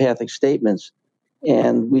use empathic statements.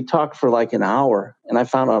 And we talked for like an hour, and I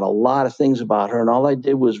found out a lot of things about her. And all I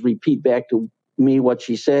did was repeat back to me what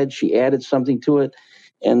she said. She added something to it,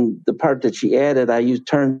 and the part that she added, I used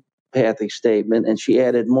turned empathic statement, and she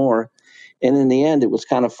added more. And in the end, it was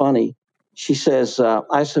kind of funny. She says,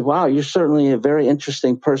 I said, wow, you're certainly a very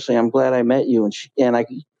interesting person. I'm glad I met you. And I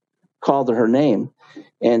called her name.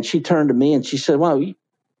 And she turned to me and she said, wow,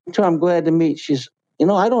 I'm glad to meet. She's,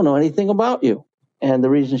 I don't know anything about you. And the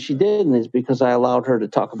reason she didn't is because I allowed her to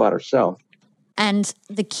talk about herself. And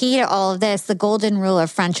the key to all of this, the golden rule of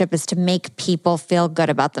friendship, is to make people feel good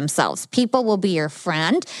about themselves. People will be your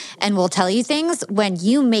friend and will tell you things when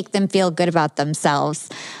you make them feel good about themselves.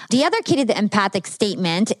 The other key to the empathic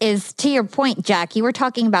statement is, to your point, Jack, you were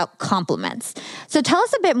talking about compliments. So tell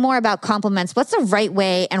us a bit more about compliments. What's the right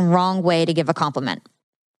way and wrong way to give a compliment?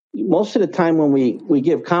 Most of the time when we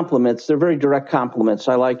give compliments, they're very direct compliments.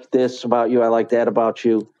 I like this about you. I like that about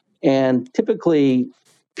you. And typically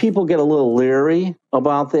people get a little leery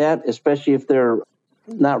about that, especially if they're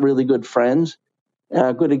not really good friends.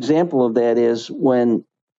 A good example of that is when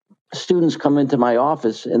students come into my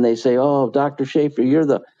office and they say, "Oh, Dr. Schafer, you're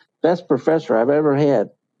the best professor I've ever had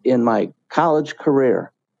in my college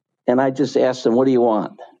career." And I just ask them, "What do you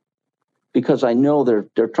want?" Because I know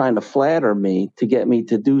they're trying to flatter me to get me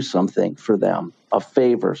to do something for them, a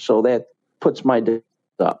favor. So that puts my defense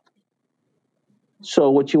up.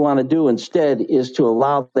 So what you want to do instead is to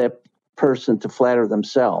allow that person to flatter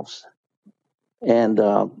themselves. And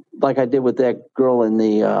like I did with that girl in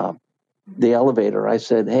the elevator, I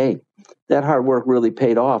said, "Hey, that hard work really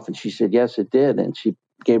paid off." And she said, "Yes, it did." And she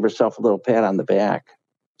gave herself a little pat on the back.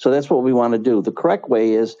 So that's what we want to do. The correct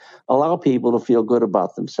way is allow people to feel good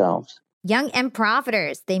about themselves. Young and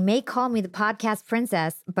Profiters, they may call me the podcast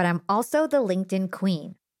princess, but I'm also the LinkedIn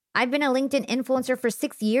queen. I've been a LinkedIn influencer for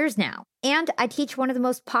 6 years now, and I teach one of the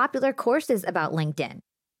most popular courses about LinkedIn.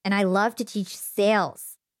 And I love to teach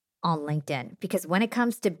sales on LinkedIn because when it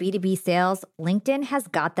comes to B2B sales, LinkedIn has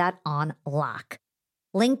got that on lock.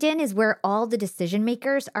 LinkedIn is where all the decision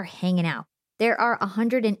makers are hanging out. There are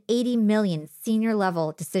 180 million senior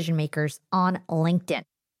level decision makers on LinkedIn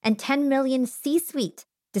and 10 million C-suite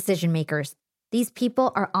decision makers. These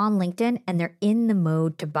people are on LinkedIn and they're in the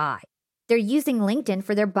mode to buy. They're using LinkedIn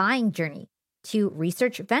for their buying journey, to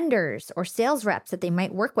research vendors or sales reps that they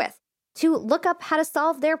might work with, to look up how to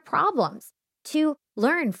solve their problems, to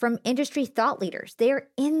learn from industry thought leaders. They are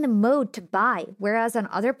in the mode to buy, whereas on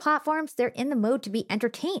other platforms, they're in the mode to be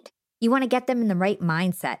entertained. You want to get them in the right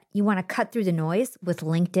mindset. You want to cut through the noise with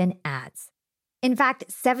LinkedIn ads. In fact,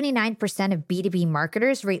 79% of B2B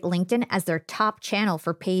marketers rate LinkedIn as their top channel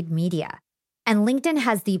for paid media. And LinkedIn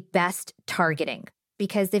has the best targeting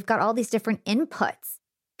because they've got all these different inputs.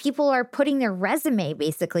 People are putting their resume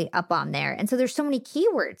basically up on there. And so there's so many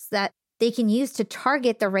keywords that they can use to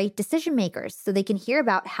target the right decision makers so they can hear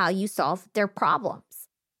about how you solve their problems.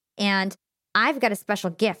 And I've got a special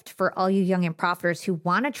gift for all you young and profiters who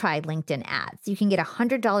want to try LinkedIn ads. You can get a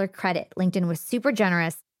 $100 credit. LinkedIn was super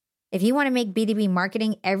generous. If you want to make B2B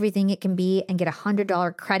marketing everything it can be and get a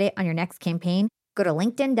 $100 credit on your next campaign, go to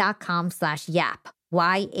linkedin.com/YAP,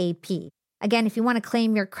 YAP. Again, if you want to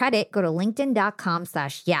claim your credit, go to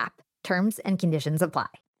linkedin.com/YAP. Terms and conditions apply.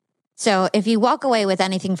 So if you walk away with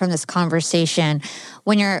anything from this conversation,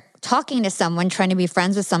 when you're talking to someone, trying to be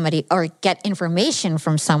friends with somebody or get information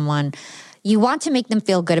from someone, you want to make them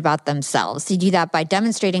feel good about themselves. You do that by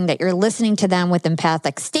demonstrating that you're listening to them with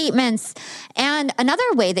empathic statements. And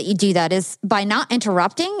another way that you do that is by not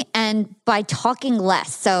interrupting and by talking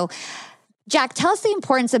less. So, Jack, tell us the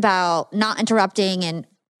importance about not interrupting and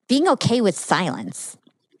being okay with silence.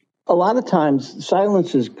 A lot of times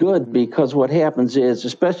silence is good because what happens is,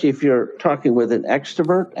 especially if you're talking with an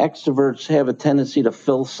extrovert, extroverts have a tendency to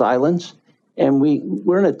fill silence. And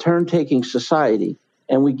we're in a turn-taking society.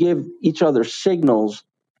 And we give each other signals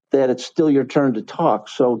that it's still your turn to talk.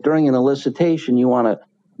 So during an elicitation, you want to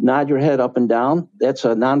nod your head up and down. That's a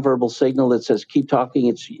nonverbal signal that says, keep talking,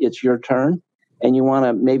 it's your turn. And you want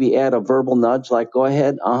to maybe add a verbal nudge like, go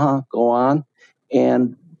ahead, go on.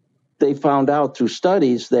 And they found out through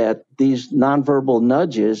studies that these nonverbal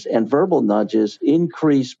nudges and verbal nudges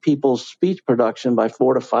increase people's speech production by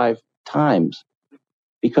 4 to 5 times.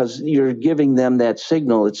 Because you're giving them that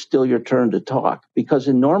signal, it's still your turn to talk. Because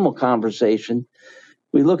in normal conversation,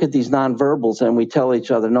 we look at these nonverbals and we tell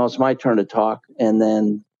each other, no, it's my turn to talk. And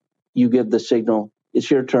then you give the signal,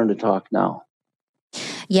 it's your turn to talk now.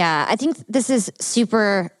 Yeah, I think this is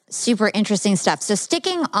super interesting stuff. So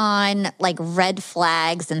sticking on like red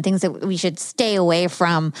flags and things that we should stay away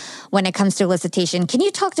from when it comes to elicitation, can you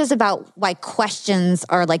talk to us about why questions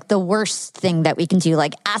are like the worst thing that we can do?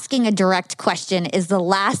 Like asking a direct question is the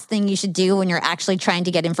last thing you should do when you're actually trying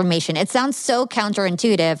to get information. It sounds so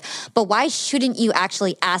counterintuitive, but why shouldn't you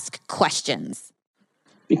actually ask questions?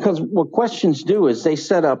 Because what questions do is they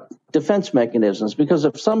set up defense mechanisms. Because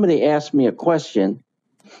if somebody asks me a question,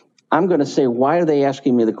 I'm going to say, why are they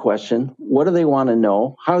asking me the question? What do they want to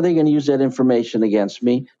know? How are they going to use that information against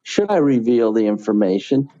me? Should I reveal the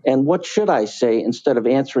information? And what should I say instead of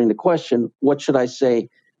answering the question? What should I say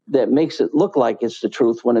that makes it look like it's the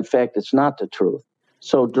truth when in fact it's not the truth?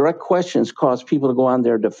 So direct questions cause people to go on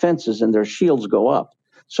their defenses and their shields go up.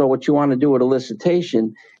 So what you want to do with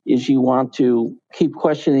elicitation is you want to keep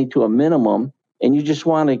questioning to a minimum, and you just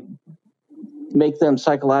want to make them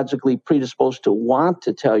psychologically predisposed to want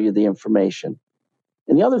to tell you the information.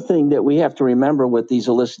 And the other thing that we have to remember with these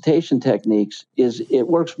elicitation techniques is it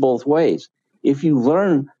works both ways. If you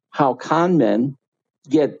learn how con men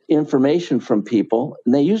get information from people,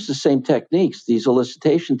 and they use the same techniques, these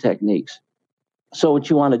elicitation techniques. So what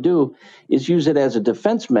you want to do is use it as a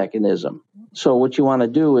defense mechanism. So what you want to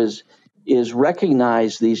do is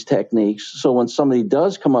recognize these techniques. So when somebody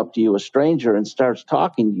does come up to you, a stranger, and starts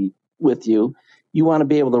talking with you, you want to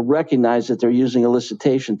be able to recognize that they're using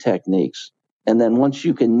elicitation techniques. And then once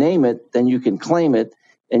you can name it, then you can claim it,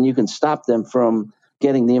 and you can stop them from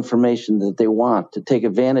getting the information that they want to take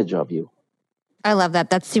advantage of you. I love that.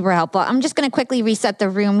 That's super helpful. I'm just going to quickly reset the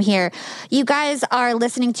room here. You guys are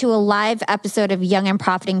listening to a live episode of Young and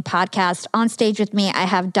Profiting Podcast. On stage with me, I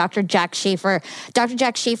have Dr. Jack Schafer. Dr.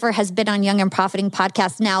 Jack Schafer has been on Young and Profiting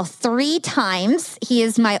Podcast now 3 times. He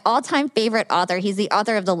is my all-time favorite author. He's the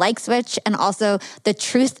author of The Like Switch and also The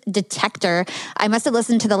Truth Detector. I must have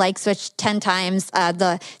listened to The Like Switch 10 times.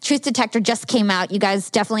 The Truth Detector just came out. You guys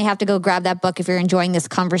definitely have to go grab that book if you're enjoying this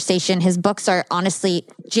conversation. His books are honestly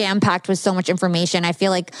jam-packed with so much information. I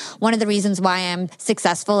feel like one of the reasons why I'm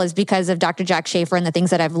successful is because of Dr. Jack Schafer and the things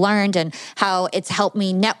that I've learned and how it's helped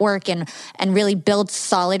me network and really build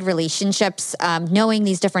solid relationships, knowing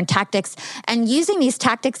these different tactics and using these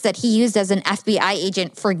tactics that he used as an FBI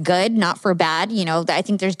agent for good, not for bad. You know, I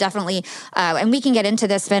think there's definitely, and we can get into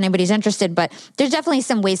this if anybody's interested, but there's definitely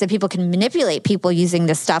some ways that people can manipulate people using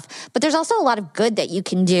this stuff, but there's also a lot of good that you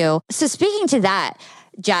can do. So speaking to that,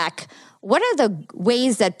 Jack, what are the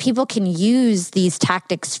ways that people can use these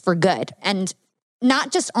tactics for good? And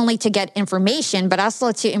not just only to get information, but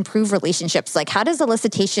also to improve relationships. Like, how does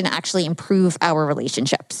elicitation actually improve our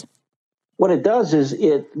relationships? What it does is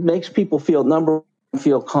it makes people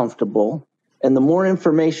feel comfortable. And the more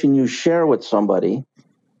information you share with somebody,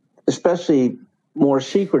 especially more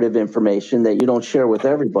secretive information that you don't share with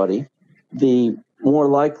everybody, the more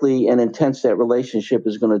likely and intense that relationship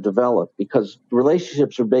is going to develop, because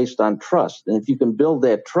relationships are based on trust. And if you can build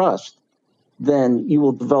that trust, then you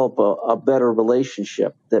will develop a better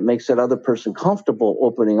relationship that makes that other person comfortable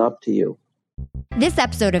opening up to you. This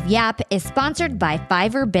episode of YAP is sponsored by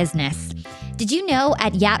Fiverr Business. Did you know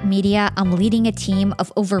at YAP Media, I'm leading a team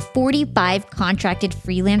of over 45 contracted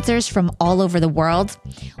freelancers from all over the world?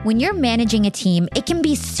 When you're managing a team, it can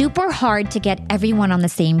be super hard to get everyone on the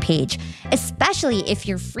same page, especially if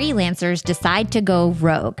your freelancers decide to go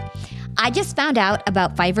rogue. I just found out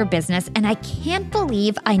about Fiverr Business, and I can't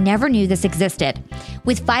believe I never knew this existed.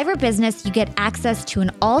 With Fiverr Business, you get access to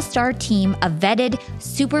an all-star team of vetted,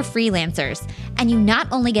 super freelancers, and you not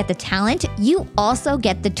only get the talent, you also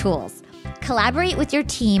get the tools. Collaborate with your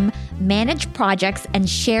team, manage projects, and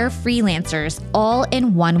share freelancers all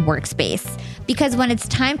in one workspace. Because when it's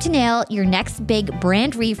time to nail your next big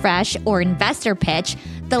brand refresh or investor pitch,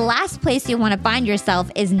 the last place you want to find yourself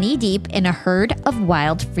is knee-deep in a herd of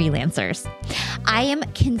wild freelancers. I am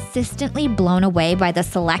consistently blown away by the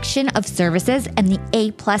selection of services and the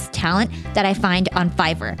A+ talent that I find on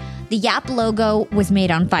Fiverr. The YAP logo was made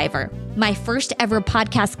on Fiverr. My first ever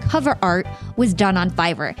podcast cover art was done on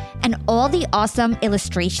Fiverr. And all the awesome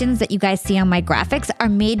illustrations that you guys see on my graphics are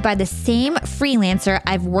made by the same freelancer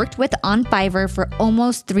I've worked with on Fiverr for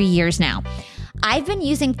almost 3 years now. I've been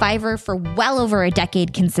using Fiverr for well over a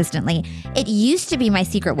decade consistently. It used to be my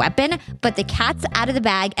secret weapon, but the cat's out of the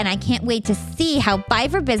bag, and I can't wait to see how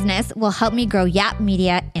Fiverr Business will help me grow YAP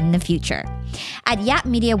Media in the future. At YAP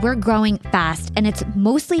Media, we're growing fast, and it's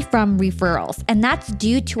mostly from referrals, and that's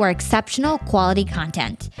due to our exceptional quality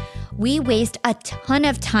content. We waste a ton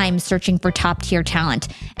of time searching for top-tier talent,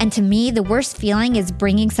 and to me, the worst feeling is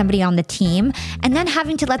bringing somebody on the team and then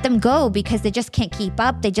having to let them go because they just can't keep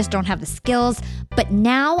up, they just don't have the skills. But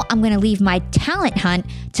now I'm going to leave my talent hunt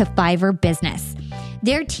to Fiverr Business.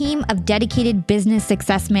 Their team of dedicated business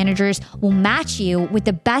success managers will match you with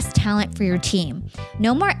the best talent for your team.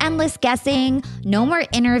 No more endless guessing, no more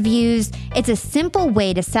interviews. It's a simple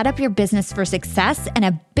way to set up your business for success and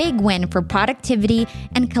a big win for productivity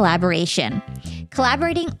and collaboration.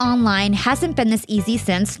 Collaborating online hasn't been this easy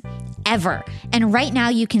since ever. And right now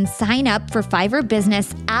you can sign up for Fiverr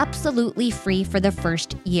Business absolutely free for the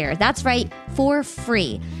first year. That's right, for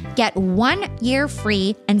free. Get 1 year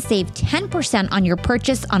free and save 10% on your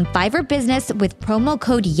purchase on Fiverr Business with promo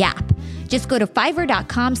code YAP. Just go to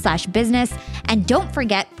fiverr.com/business and don't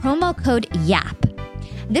forget promo code YAP.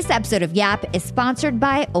 This episode of YAP is sponsored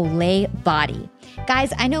by Olay Body.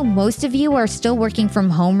 Guys, I know most of you are still working from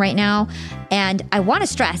home right now, and I want to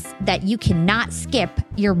stress that you cannot skip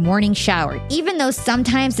your morning shower, even though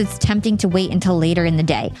sometimes it's tempting to wait until later in the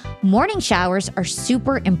day. Morning showers are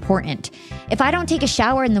super important. If I don't take a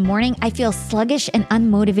shower in the morning, I feel sluggish and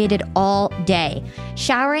unmotivated all day.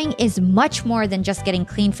 Showering is much more than just getting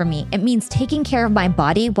clean for me. It means taking care of my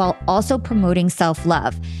body while also promoting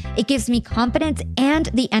self-love. It gives me confidence and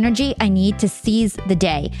the energy I need to seize the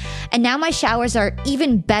day. And now my showers are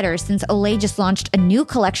even better since Olay just launched a new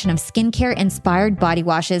collection of skincare-inspired body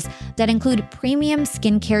washes that include premium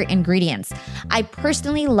skincare ingredients. I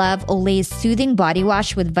personally love Olay's soothing body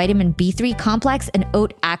wash with vitamin B3 complex and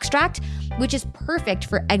oat extract, which is perfect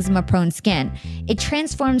for eczema-prone skin. It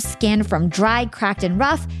transforms skin from dry, cracked, and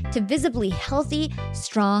rough to visibly healthy,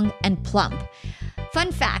 strong, and plump.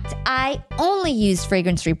 Fun fact, I only use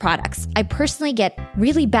fragrance-free products. I personally get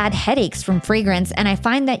really bad headaches from fragrance, and I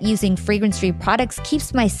find that using fragrance-free products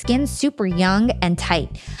keeps my skin super young and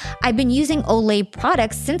tight. I've been using Olay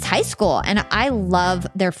products since high school, and I love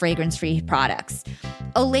their fragrance-free products.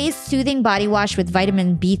 Olay's soothing body wash with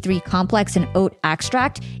vitamin B3 complex and oat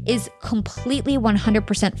extract is completely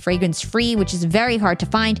 100% fragrance-free, which is very hard to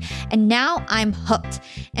find, and now I'm hooked.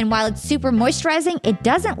 And while it's super moisturizing, it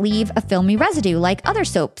doesn't leave a filmy residue like other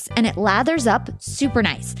soaps, and it lathers up super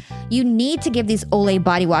nice. You need to give these Olay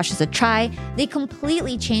body washes a try. They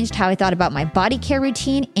completely changed how I thought about my body care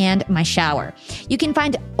routine and my shower. You can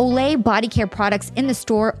find Olay body care products in the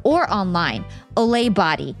store or online. Olay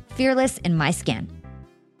Body, fearless in my skin.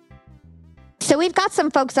 So we've got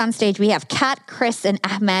some folks on stage. We have Kat, Chris, and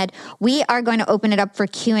Ahmed. We are going to open it up for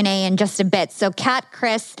Q&A in just a bit. So Kat,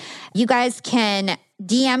 Chris, you guys can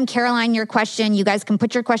DM Caroline your question. You guys can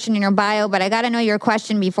put your question in your bio, but I got to know your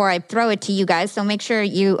question before I throw it to you guys. So make sure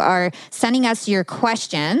you are sending us your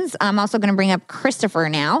questions. I'm also going to bring up Christopher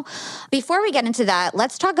now. Before we get into that,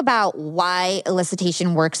 let's talk about why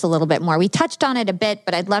elicitation works a little bit more. We touched on it a bit,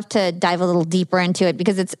 but I'd love to dive a little deeper into it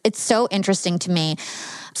because it's so interesting to me.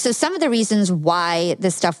 So some of the reasons why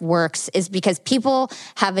this stuff works is because people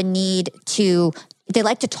have a need to, they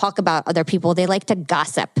like to talk about other people. They like to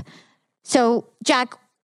gossip. So Jack,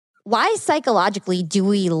 why psychologically do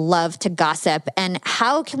we love to gossip, and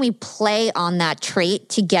how can we play on that trait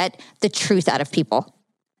to get the truth out of people?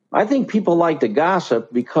 I think people like to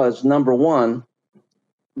gossip because, number one,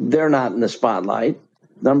 they're not in the spotlight.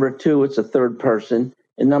 Number two, it's a third person.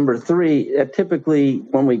 And number three, typically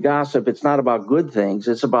when we gossip, it's not about good things,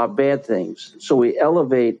 it's about bad things. So we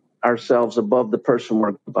elevate ourselves above the person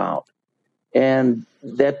we're about. And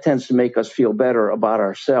that tends to make us feel better about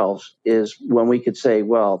ourselves, is when we could say,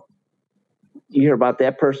 well, you hear about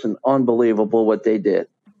that person, unbelievable what they did.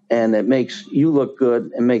 And it makes you look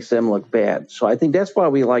good and makes them look bad. So I think that's why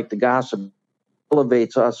we like to gossip. It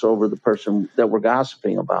elevates us over the person that we're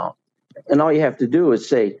gossiping about. And all you have to do is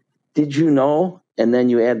say, did you know? And then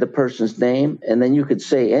you add the person's name, and then you could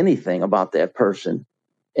say anything about that person.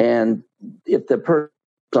 And if the person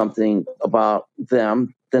knows something about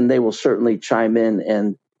them, then they will certainly chime in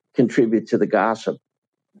and contribute to the gossip,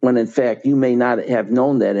 when in fact you may not have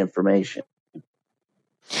known that information.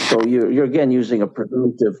 So you're again using a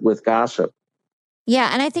presumptive with gossip.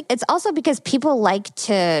 Yeah, and I think it's also because people like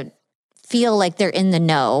to feel like they're in the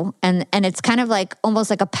know, and it's kind of like almost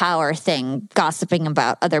like a power thing, gossiping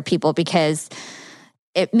about other people, because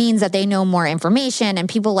it means that they know more information, and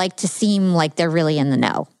people like to seem like they're really in the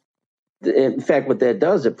know. In fact, what that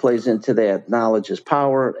does, it plays into that knowledge is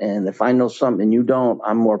power. And if I know something and you don't,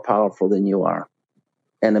 I'm more powerful than you are.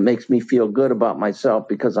 And it makes me feel good about myself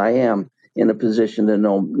because I am in a position to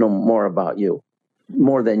know more about you,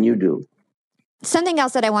 more than you do. Something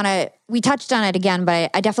else that we touched on it again,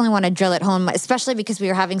 but I definitely want to drill it home, especially because we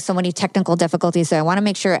were having so many technical difficulties. So I want to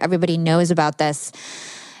make sure everybody knows about this.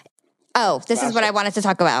 Oh, this is what I wanted to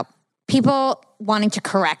talk about. People wanting to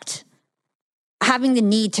correct, having the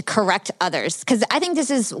need to correct others. Because I think this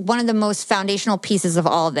is one of the most foundational pieces of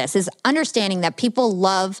all of this, is understanding that people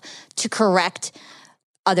love to correct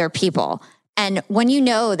other people. And when you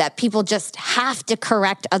know that people just have to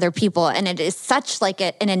correct other people, and it is such like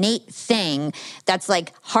an innate thing that's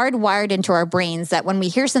like hardwired into our brains, that when we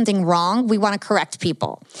hear something wrong, we want to correct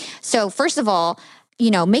people. So first of all,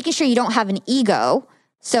 making sure you don't have an ego.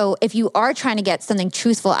 So if you are trying to get something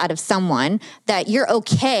truthful out of someone, that you're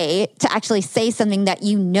okay to actually say something that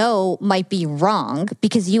you know might be wrong,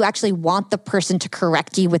 because you actually want the person to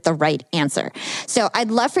correct you with the right answer. So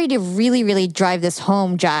I'd love for you to really, really drive this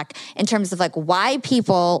home, Jack, in terms of like why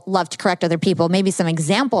people love to correct other people, maybe some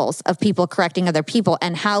examples of people correcting other people,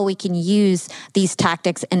 and how we can use these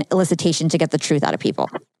tactics and elicitation to get the truth out of people.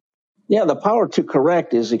 Yeah, the power to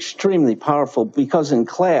correct is extremely powerful because in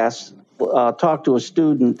class, talked to a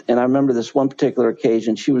student, and I remember this one particular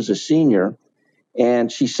occasion, she was a senior,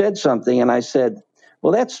 and she said something, and I said,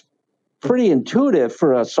 well, that's pretty intuitive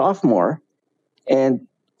for a sophomore. And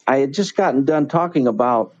I had just gotten done talking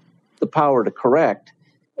about the power to correct,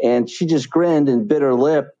 and she just grinned and bit her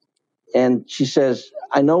lip, and she says,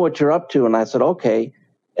 I know what you're up to. And I said, okay.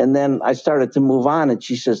 And then I started to move on, and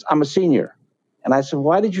she says, I'm a senior. And I said,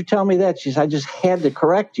 why did you tell me that? She said, I just had to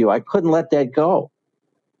correct you. I couldn't let that go.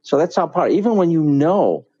 So that's how powerful, even when you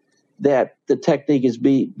know that the technique is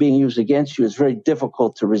being used against you, it's very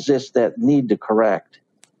difficult to resist that need to correct.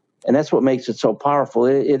 And that's what makes it so powerful.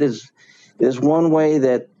 It is one way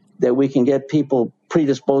that we can get people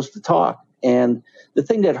predisposed to talk. And the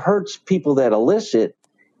thing that hurts people that elicit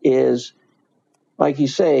is, like you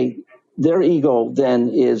say, their ego then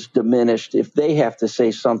is diminished if they have to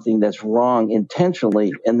say something that's wrong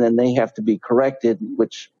intentionally, and then they have to be corrected,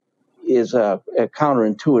 which is a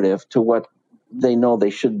counterintuitive to what they know they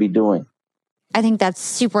should be doing. I think that's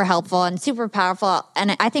super helpful and super powerful.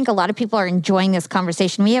 And I think a lot of people are enjoying this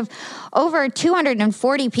conversation. We have over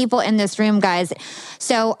 240 people in this room, guys.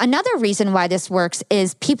 So another reason why this works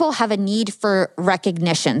is people have a need for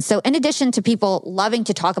recognition. So in addition to people loving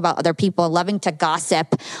to talk about other people, loving to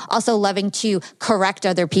gossip, also loving to correct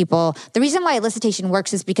other people, the reason why elicitation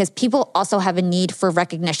works is because people also have a need for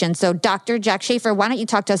recognition. So Dr. Jack Schafer, why don't you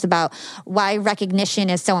talk to us about why recognition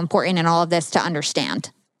is so important in all of this to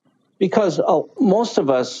understand? Because most of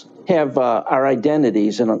us have our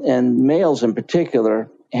identities, and males in particular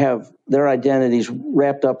have their identities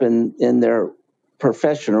wrapped up in their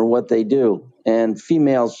profession or what they do. And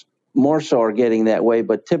females more so are getting that way,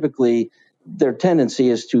 but typically their tendency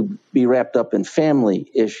is to be wrapped up in family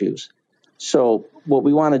issues. So what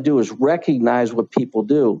we want to do is recognize what people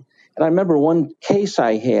do. And I remember one case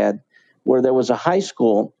I had where there was a high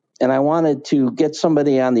school, and I wanted to get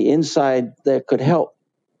somebody on the inside that could help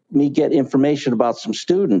me get information about some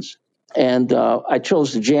students. And I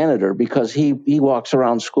chose the janitor because he walks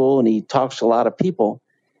around school and he talks to a lot of people.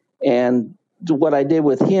 And what I did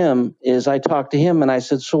with him is I talked to him and I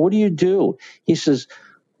said, so what do you do? He says,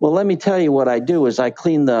 well, let me tell you what I do is I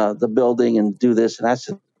clean the building and do this. And I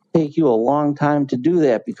said, take you a long time to do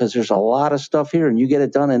that because there's a lot of stuff here and you get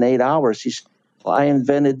it done in 8 hours. He said, well, I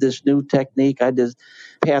invented this new technique. I did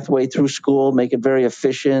pathway through school, make it very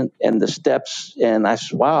efficient, and the steps. And I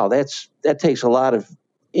said, wow, that takes a lot of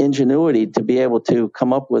ingenuity to be able to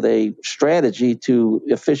come up with a strategy to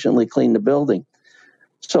efficiently clean the building.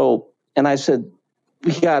 So, and I said,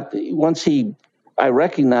 I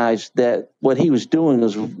recognized that what he was doing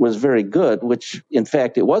was very good, which in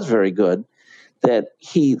fact it was very good, that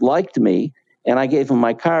he liked me. And I gave him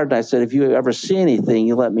my card and I said, if you ever see anything,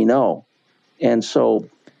 you let me know. And so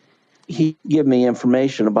he gave me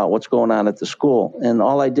information about what's going on at the school. And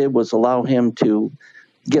all I did was allow him to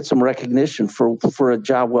get some recognition for a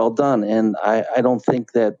job well done. And I don't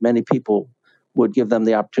think that many people would give them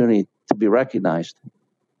the opportunity to be recognized.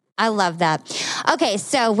 I love that. Okay,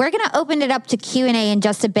 so we're going to open it up to Q&A in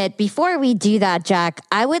just a bit. Before we do that, Jack,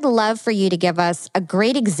 I would love for you to give us a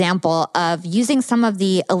great example of using some of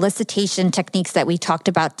the elicitation techniques that we talked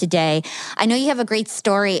about today. I know you have a great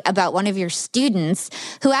story about one of your students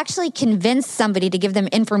who actually convinced somebody to give them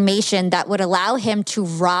information that would allow him to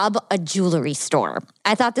rob a jewelry store.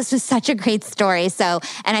 I thought this was such a great story. And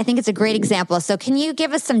I think it's a great example. So can you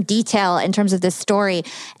give us some detail in terms of this story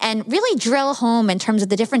and really drill home in terms of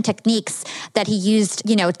the different techniques that he used,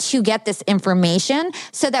 to get this information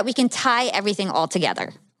so that we can tie everything all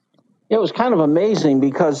together? It was kind of amazing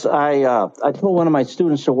because I told one of my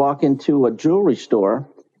students to walk into a jewelry store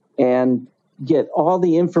and get all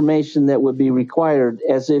the information that would be required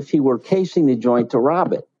as if he were casing the joint to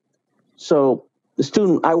rob it. So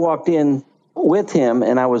I walked in with him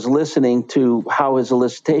and I was listening to how his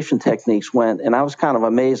elicitation techniques went. And I was kind of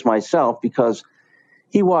amazed myself because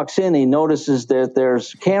he walks in, he notices that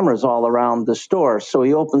there's cameras all around the store. So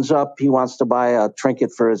he opens up, he wants to buy a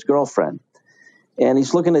trinket for his girlfriend. And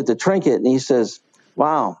he's looking at the trinket and he says,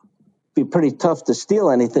 wow, it'd be pretty tough to steal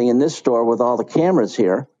anything in this store with all the cameras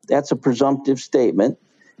here. That's a presumptive statement.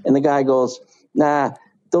 And the guy goes, nah,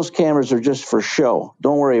 those cameras are just for show.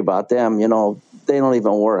 Don't worry about them. They don't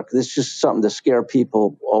even work. This is just something to scare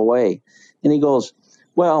people away. And he goes,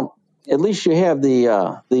 well, at least you have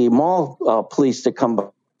the mall police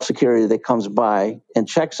security that comes by and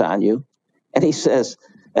checks on you. And he says,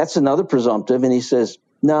 that's another presumptive. And he says,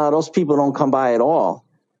 no, those people don't come by at all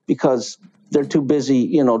because they're too busy,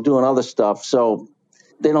 doing other stuff. So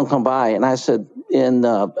they don't come by. And I said,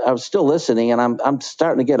 I was still listening and I'm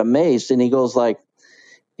starting to get amazed. And he goes like,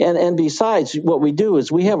 And besides, what we do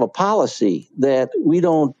is we have a policy that we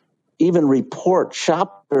don't even report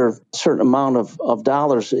shop for a certain amount of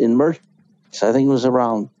dollars in merchandise. I think it was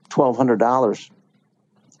around $1,200.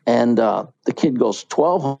 And the kid goes,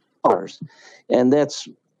 $1,200. And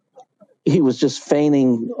he was just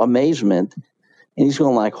feigning amazement. And he's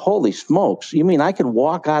going like, holy smokes, you mean I could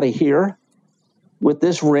walk out of here with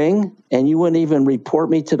this ring and you wouldn't even report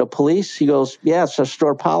me to the police? He goes, yeah, it's a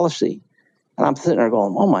store policy. And I'm sitting there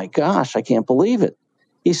going, oh my gosh, I can't believe it.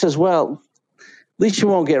 He says, well, at least you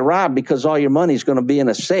won't get robbed because all your money's going to be in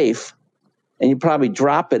a safe and you probably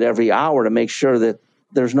drop it every hour to make sure that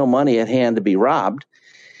there's no money at hand to be robbed.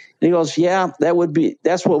 And he goes, yeah,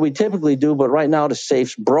 that's what we typically do. But right now the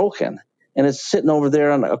safe's broken and it's sitting over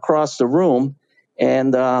there across the room.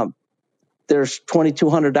 And there's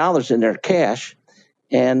 $2,200 in there cash.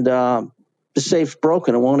 And the safe's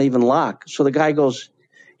broken. It won't even lock. So the guy goes,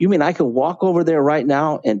 you mean I can walk over there right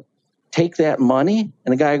now and take that money?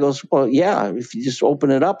 And the guy goes, well, yeah, if you just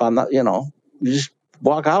open it up, I'm not, you just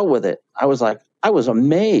walk out with it. I was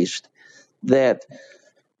amazed that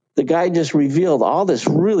the guy just revealed all this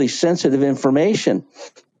really sensitive information.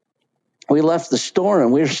 We left the store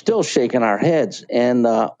and we were still shaking our heads. And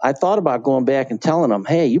I thought about going back and telling him,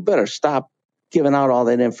 hey, you better stop giving out all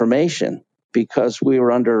that information, because we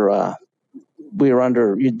were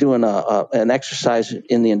you're doing an exercise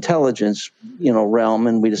in the intelligence, realm,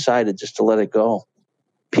 and we decided just to let it go.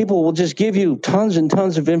 People will just give you tons and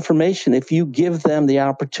tons of information if you give them the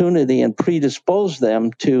opportunity and predispose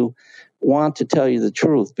them to want to tell you the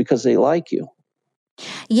truth because they like you.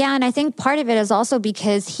 Yeah, and I think part of it is also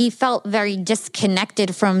because he felt very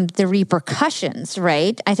disconnected from the repercussions,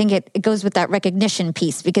 right? I think it goes with that recognition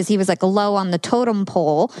piece, because he was like low on the totem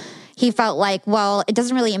pole. He felt like, well, it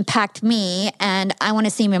doesn't really impact me and I want to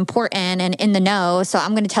seem important and in the know. So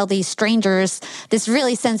I'm going to tell these strangers this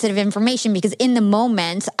really sensitive information because in the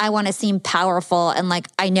moment I want to seem powerful and like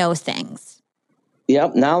I know things.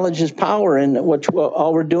 Yep, knowledge is power. And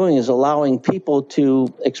all we're doing is allowing people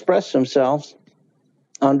to express themselves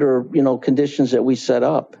under, conditions that we set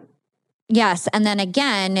up. Yes. And then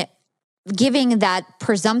again, giving that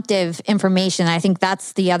presumptive information, I think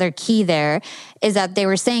that's the other key there, is that they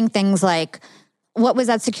were saying things like, what was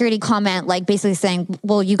that security comment? Like basically saying,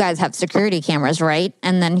 well, you guys have security cameras, right?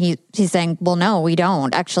 And then he's saying, well, no, we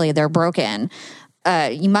don't. Actually, they're broken.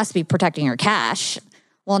 You must be protecting your cash.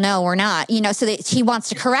 Well, no, we're not. So that he wants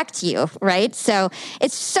to correct you, right? So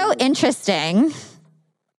it's so interesting.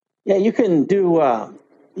 Yeah, you can do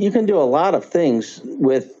a lot of things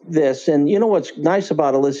with this. And what's nice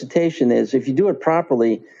about elicitation is if you do it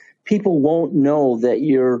properly, people won't know that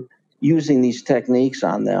you're using these techniques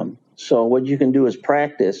on them. So what you can do is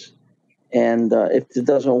practice. And if it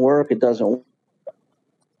doesn't work, it doesn't work.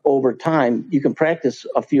 Over time, you can practice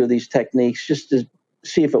a few of these techniques just to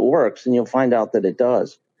see if it works, and you'll find out that it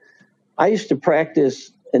does. I used to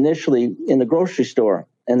practice initially in the grocery store,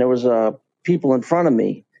 and there was people in front of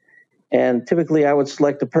me. And typically I would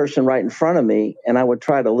select a person right in front of me and I would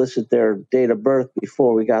try to elicit their date of birth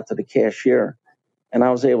before we got to the cashier. And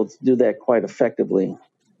I was able to do that quite effectively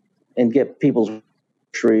and get people's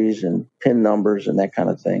trees and PIN numbers and that kind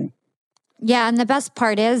of thing. Yeah, and the best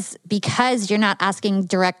part is because you're not asking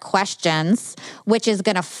direct questions, which is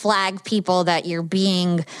going to flag people that you're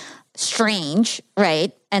being strange,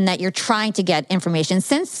 right? And that you're trying to get information.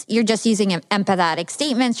 Since you're just using empathetic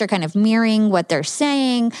statements, you're kind of mirroring what they're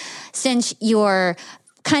saying. Since you're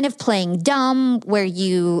kind of playing dumb, where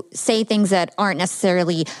you say things that aren't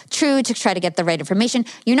necessarily true to try to get the right information,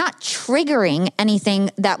 you're not triggering anything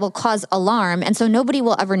that will cause alarm. And so nobody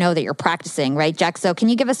will ever know that you're practicing, right, Jack? So can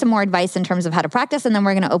you give us some more advice in terms of how to practice? And then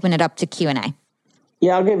we're going to open it up to Q&A.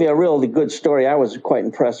 Yeah, I'll give you a really good story I was quite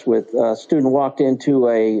impressed with. A student walked into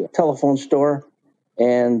a telephone store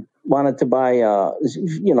and wanted to buy,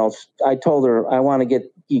 I told her, I want to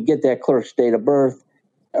get that clerk's date of birth.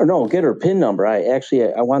 Or no, get her PIN number. I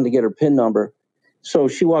wanted to get her PIN number. So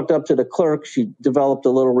she walked up to the clerk. She developed a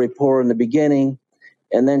little rapport in the beginning.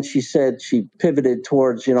 And then she said she pivoted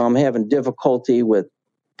towards, I'm having difficulty with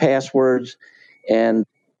passwords. And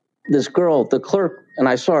this girl, the clerk, and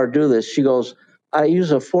I saw her do this, she goes, I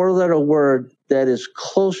use a 4-letter word that is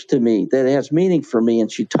close to me, that has meaning for me.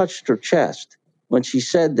 And she touched her chest when she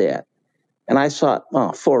said that. And I thought,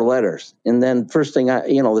 4 letters. And then first thing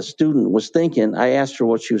the student was thinking, I asked her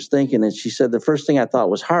what she was thinking. And she said, the first thing I thought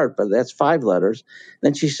was heart, but that's 5 letters.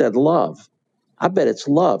 Then she said, love. I bet it's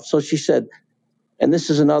love. So she said, and this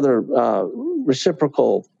is another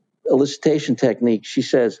reciprocal elicitation technique. She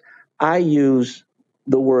says, I use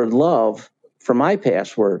the word love for my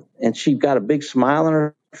password. And she got a big smile on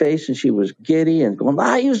her face, and she was giddy and going,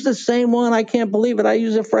 I use the same one. I can't believe it. I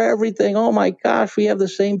use it for everything. Oh my gosh, we have the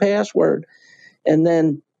same password. And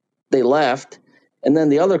then they left. And then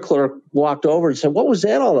the other clerk walked over and said, what was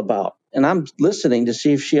that all about? And I'm listening to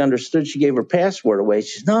see if she understood. She gave her password away.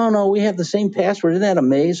 She said, no, we have the same password. Isn't that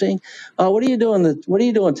amazing? What are you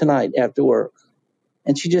doing tonight after work?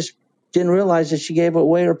 And she just didn't realize that she gave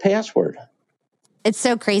away her password. It's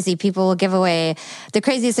so crazy. People will give away the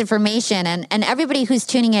craziest information. And everybody who's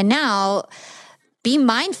tuning in now, be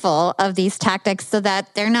mindful of these tactics so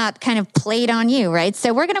that they're not kind of played on you, right?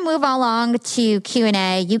 So we're going to move along to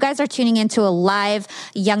Q&A. You guys are tuning into a live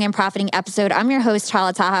Young and Profiting episode. I'm your host,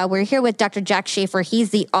 Hala Taha. We're here with Dr. Jack Schafer.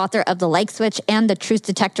 He's the author of The Like Switch and The Truth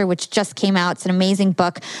Detector, which just came out. It's an amazing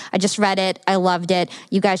book. I just read it. I loved it.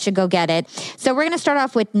 You guys should go get it. So we're going to start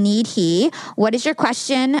off with Need He. What is your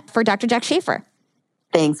question for Dr. Jack Schafer?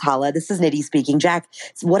 Thanks, Hala. This is Nidhi speaking. Jack,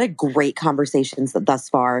 what a great conversation thus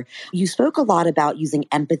far. You spoke a lot about using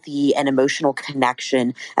empathy and emotional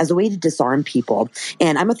connection as a way to disarm people.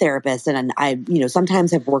 And I'm a therapist, and I,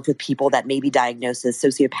 sometimes have worked with people that may be diagnosed as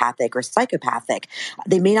sociopathic or psychopathic.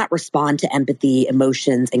 They may not respond to empathy,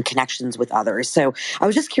 emotions, and connections with others. So I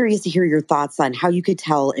was just curious to hear your thoughts on how you could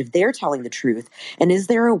tell if they're telling the truth. And is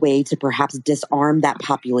there a way to perhaps disarm that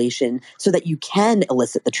population so that you can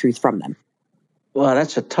elicit the truth from them? Well,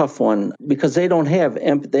 that's a tough one because they don't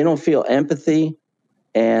feel empathy,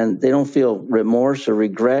 and they don't feel remorse or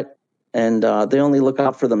regret, and they only look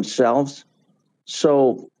out for themselves.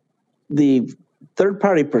 So the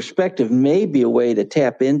third-party perspective may be a way to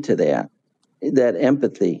tap into that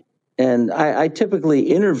empathy. And I typically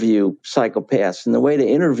interview psychopaths, and the way to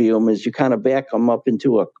interview them is you kind of back them up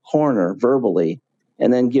into a corner verbally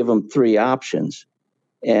and then give them three options.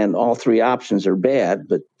 And all three options are bad,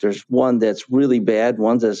 but there's one that's really bad,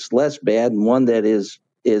 one that's less bad, and one that is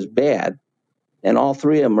bad. And all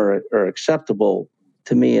three of them are acceptable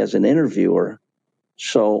to me as an interviewer.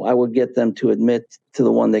 So I would get them to admit to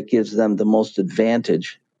the one that gives them the most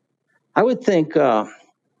advantage. I would think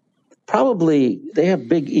probably they have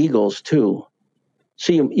big egos too.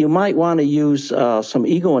 So you might want to use some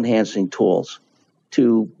ego-enhancing tools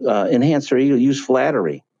to enhance their ego, use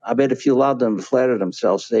flattery. I bet if you allowed them to flatter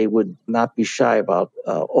themselves, they would not be shy about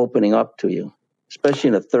opening up to you, especially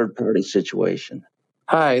in a third-party situation.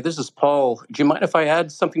 Hi, this is Paul. Do you mind if I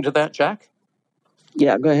add something to that, Jack?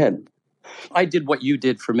 Yeah, go ahead. I did what you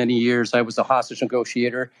did for many years. I was a hostage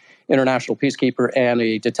negotiator, international peacekeeper, and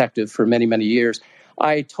a detective for many, many years.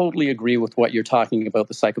 I totally agree with what you're talking about,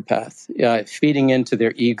 the psychopath, feeding into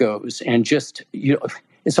their egos and just,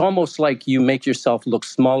 it's almost like you make yourself look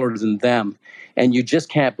smaller than them, and you just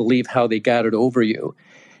can't believe how they got it over you.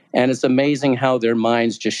 And it's amazing how their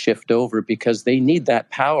minds just shift over because they need that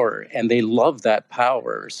power and they love that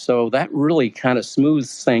power. So that really kind of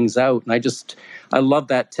smooths things out. And I love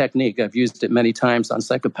that technique. I've used it many times on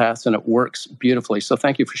psychopaths and it works beautifully. So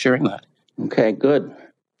thank you for sharing that. Okay, good.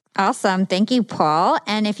 Awesome. Thank you, Paul.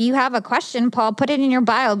 And if you have a question, Paul, put it in your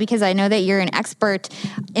bio because I know that you're an expert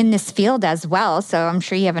in this field as well. So I'm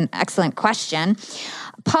sure you have an excellent question.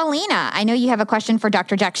 Paulina, I know you have a question for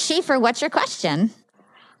Dr. Jack Schafer. What's your question?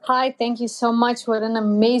 Hi, thank you so much. What an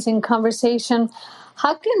amazing conversation.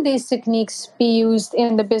 How can these techniques be used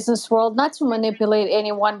in the business world, not to manipulate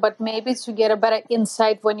anyone, but maybe to get a better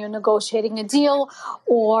insight when you're negotiating a deal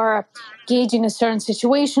or gauging a certain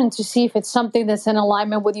situation to see if it's something that's in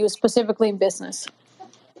alignment with you specifically in business?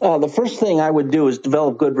 The first thing I would do is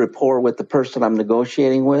develop good rapport with the person I'm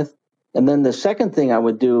negotiating with. And then the second thing I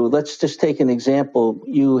would do, let's just take an example.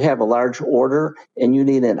 You have a large order and you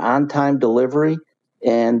need an on-time delivery.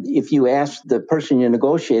 And if you ask the person you're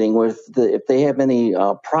negotiating with if they have any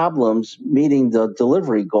problems meeting the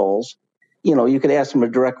delivery goals, you could ask them a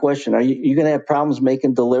direct question. Are you going to have problems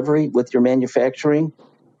making delivery with your manufacturing?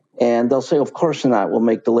 And they'll say, of course not, we'll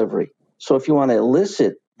make delivery. So if you want to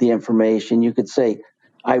elicit the information, you could say,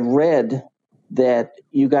 I read that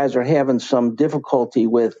you guys are having some difficulty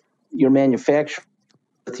with your manufacturing,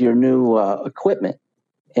 with your new equipment,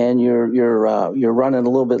 and you're running a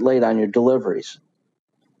little bit late on your deliveries.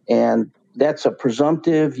 And that's a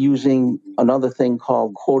presumptive using another thing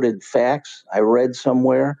called quoted facts. I read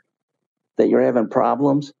somewhere that you're having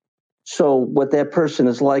problems. So what that person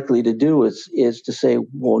is likely to do is to say,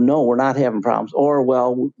 well, no, we're not having problems. Or,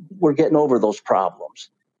 well, we're getting over those problems.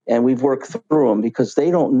 And we've worked through them because they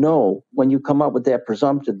don't know when you come up with that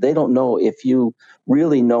presumption, they don't know if you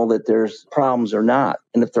really know that there's problems or not.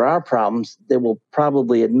 And if there are problems, they will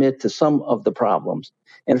probably admit to some of the problems.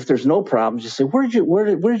 And if there's no problems, you say, where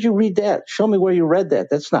did you read that? Show me where you read that.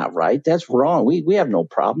 That's not right. That's wrong. We have no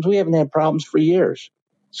problems. We haven't had problems for years.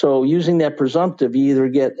 So using that presumptive, you either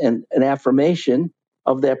get an affirmation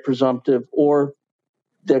of that presumptive, or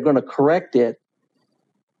they're going to correct it,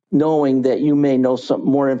 knowing that you may know some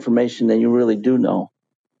more information than you really do know.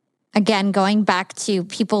 Again, going back to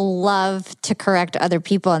people love to correct other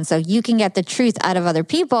people. And so you can get the truth out of other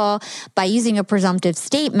people by using a presumptive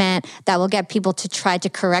statement that will get people to try to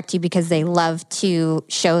correct you because they love to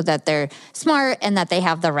show that they're smart and that they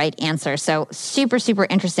have the right answer. So super, super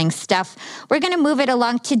interesting stuff. We're going to move it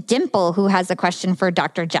along to Dimple, who has a question for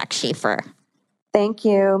Dr. Jack Schafer. Thank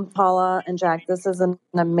you, Paula and Jack. This is an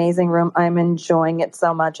amazing room. I'm enjoying it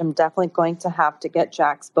so much. I'm definitely going to have to get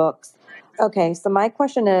Jack's books. Okay, so my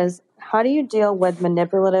question is, how do you deal with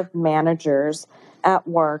manipulative managers at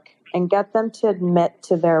work and get them to admit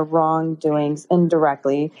to their wrongdoings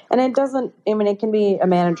indirectly? And it can be a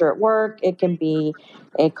manager at work, it can be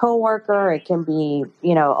a coworker, it can be,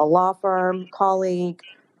 a law firm colleague,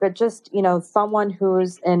 but just, someone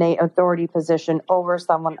who's in a authority position over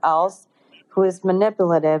someone else who is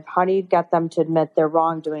manipulative. How do you get them to admit their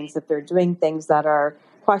wrongdoings if they're doing things that are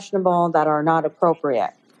questionable, that are not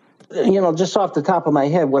appropriate? Just off the top of my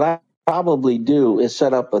head, what I probably do is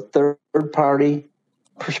set up a third-party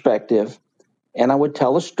perspective, and I would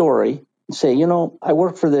tell a story and say, I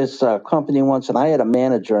worked for this company once, and I had a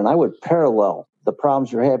manager, and I would parallel the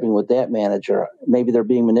problems you're having with that manager. Maybe they're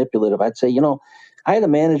being manipulative. I'd say, I had a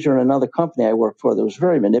manager in another company I worked for that was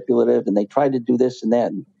very manipulative, and they tried to do this and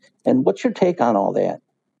that. And what's your take on all that?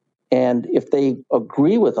 And if they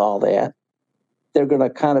agree with all that, they're going to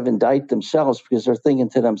kind of indict themselves because they're thinking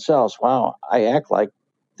to themselves, wow, I act like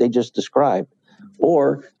they just described.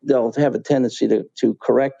 Or they'll have a tendency to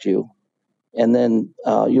correct you. And then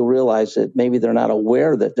you'll realize that maybe they're not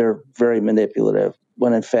aware that they're very manipulative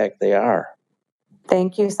when in fact they are.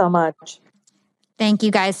 Thank you so much. Thank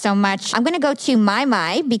you guys so much. I'm going to go to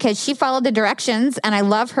Mai because she followed the directions and I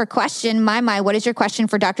love her question. Mai, what is your question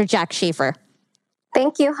for Dr. Jack Schafer?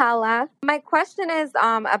 Thank you, Hala. My question is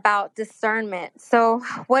about discernment. So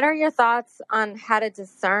what are your thoughts on how to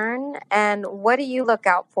discern, and what do you look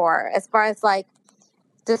out for as far as like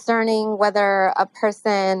discerning whether a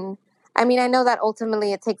person, I know that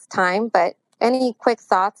ultimately it takes time, but any quick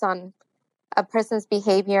thoughts on a person's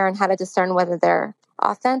behavior and how to discern whether they're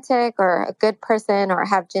authentic or a good person or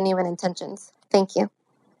have genuine intentions? Thank you.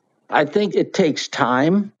 I think it takes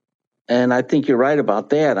time, and I think you're right about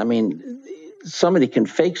that. Somebody can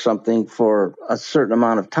fake something for a certain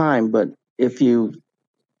amount of time, but if you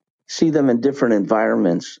see them in different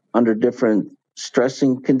environments, under different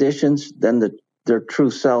stressing conditions, then their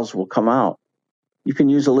true selves will come out. You can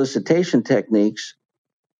use elicitation techniques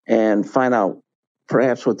and find out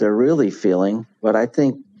perhaps what they're really feeling, but I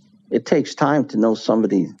think it takes time to know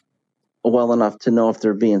somebody well enough to know if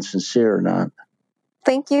they're being sincere or not.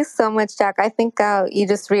 Thank you so much, Jack. I think you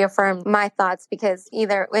just reaffirmed my thoughts, because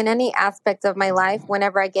either in any aspect of my life,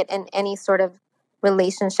 whenever I get in any sort of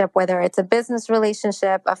relationship, whether it's a business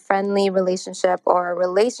relationship, a friendly relationship, or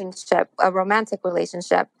a romantic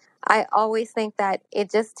relationship, I always think that it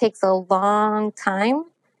just takes a long time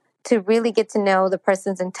to really get to know the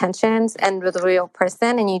person's intentions and the real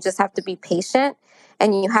person. And you just have to be patient,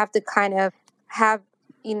 and you have to kind of have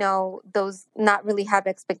those not really have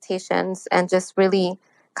expectations and just really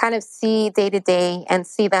kind of see day to day and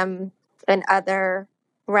see them in other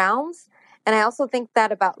realms. And I also think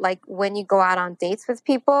that about like when you go out on dates with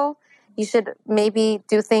people, you should maybe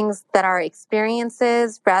do things that are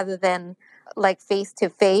experiences rather than like face to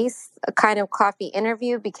face, a kind of coffee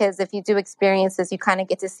interview, because if you do experiences, you kind of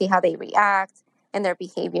get to see how they react and their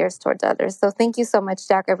behaviors towards others. So thank you so much,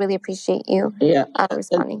 Jack. I really appreciate you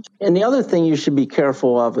responding. And the other thing you should be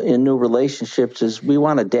careful of in new relationships is we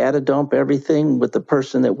want to data dump everything with the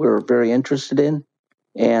person that we're very interested in.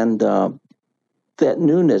 And that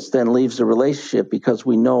newness then leaves the relationship because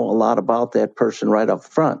we know a lot about that person right up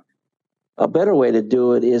front. A better way to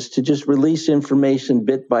do it is to just release information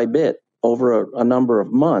bit by bit over a number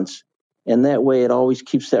of months. And that way it always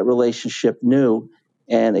keeps that relationship new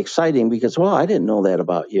and exciting because, well, I didn't know that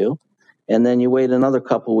about you. And then you wait another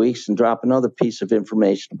couple of weeks and drop another piece of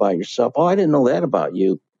information about yourself. Oh, I didn't know that about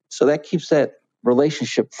you. So that keeps that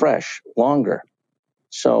relationship fresh longer.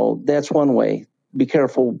 So that's one way. Be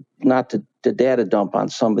careful not to data dump on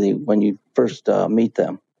somebody when you first meet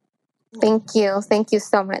them. Thank you. Thank you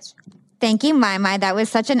so much. Thank you, Mai. That was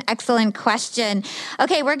such an excellent question.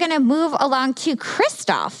 Okay, we're going to move along to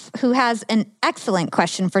Christoph, who has an excellent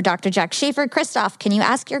question for Dr. Jack Schafer. Christoph, can you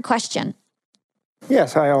ask your question?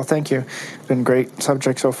 Yes, hi all. Thank you. Been a great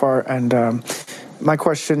subject so far. And my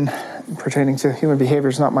question pertaining to human behavior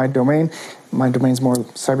is not my domain. My domain is more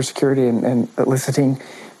cybersecurity and eliciting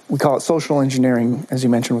we call it social engineering, as you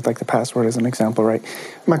mentioned, with like the password as an example, right?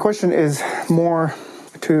 My question is more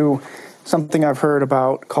to something I've heard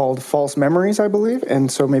about called false memories, I believe.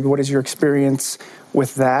 And so maybe what is your experience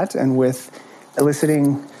with that and with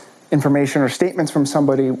eliciting information or statements from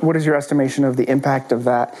somebody? What is your estimation of the impact of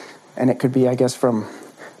that? And it could be, I guess, from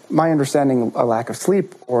my understanding, a lack of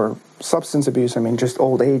sleep or substance abuse. I mean, just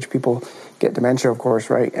old age, people get dementia, of course,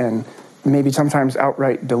 right? And maybe sometimes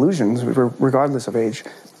outright delusions, regardless of age.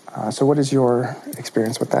 So what is your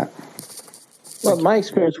experience with that? Well, my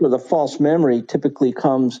experience with a false memory typically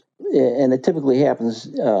comes, and it typically happens,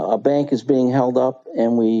 a bank is being held up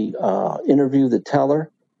and we interview the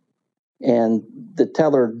teller. And the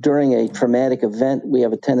teller, during a traumatic event, we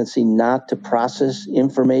have a tendency not to process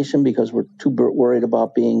information because we're too worried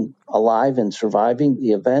about being alive and surviving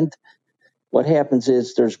the event. What happens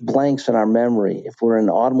is there's blanks in our memory. If we're in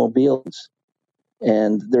automobiles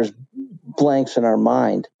and there's blanks in our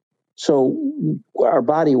mind. So our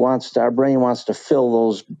brain wants to fill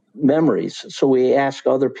those memories. So we ask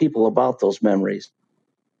other people about those memories,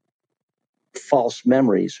 false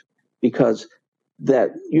memories, because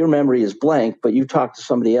that your memory is blank, but you talk to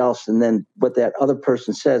somebody else, and then what that other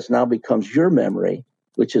person says now becomes your memory,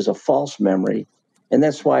 which is a false memory. And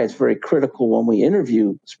that's why it's very critical when we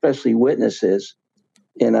interview, especially witnesses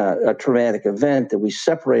in a traumatic event, that we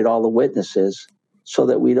separate all the witnesses so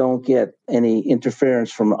that we don't get any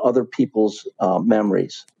interference from other people's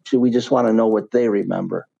memories. So we just want to know what they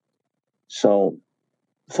remember. So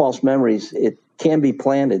false memories, it can be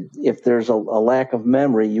planted. If there's a lack of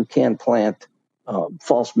memory, you can plant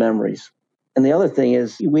false memories. And the other thing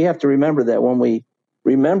is we have to remember that when we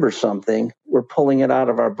remember something, we're pulling it out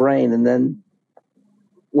of our brain. And then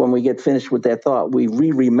when we get finished with that thought, we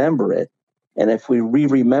re-remember it. And if we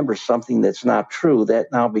re-remember something that's not true, that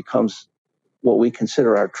now becomes what we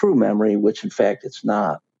consider our true memory, which in fact it's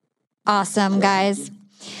not. Awesome, guys.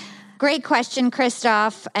 Great question,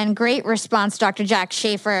 Christoph, and great response, Dr. Jack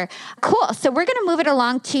Schafer. Cool. So we're going to move it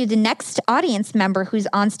along to the next audience member who's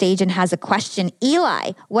on stage and has a question.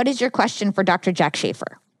 Eli, what is your question for Dr. Jack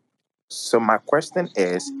Schafer? So my question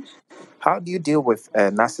is, how do you deal with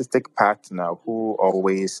a narcissistic partner who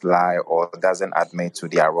always lie or doesn't admit to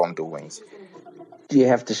their wrongdoings? Do you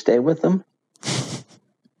have to stay with them?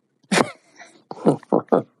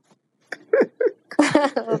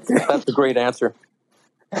 That's a great answer.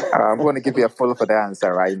 I'm going to give you a follow for the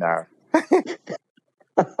answer right now.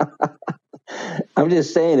 I'm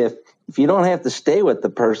just saying, if you don't have to stay with the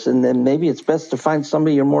person, then maybe it's best to find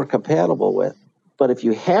somebody you're more compatible with. But if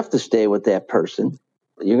you have to stay with that person,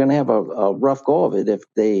 you're going to have a rough go of it if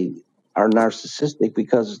they are narcissistic,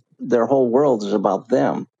 because their whole world is about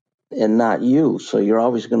them and not you. So you're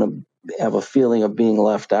always going to have a feeling of being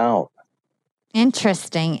left out.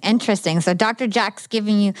 Interesting. So Dr. Jack's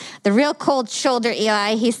giving you the real cold shoulder,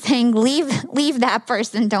 Eli. He's saying, leave that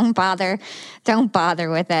person. Don't bother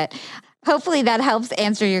with it. Hopefully that helps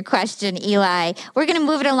answer your question, Eli. We're going to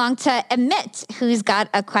move it along to Amit, who's got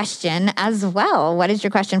a question as well. What is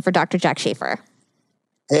your question for Dr. Jack Schafer?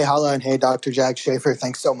 Hey, Hala, and hey, Dr. Jack Schafer.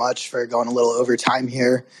 Thanks so much for going a little over time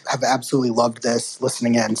here. I've absolutely loved this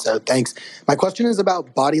listening in, so thanks. My question is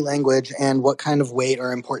about body language and what kind of weight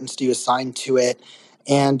or importance do you assign to it?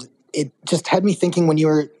 And it just had me thinking when you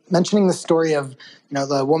were mentioning the story of,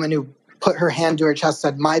 the woman who put her hand to her chest,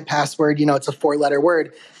 said, my password, it's a 4-letter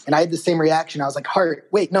word. And I had the same reaction. I was like, heart,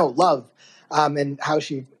 wait, no, love. And how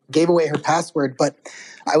she gave away her password. But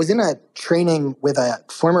I was in a training with a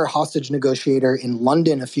former hostage negotiator in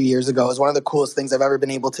London a few years ago. It was one of the coolest things I've ever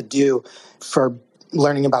been able to do for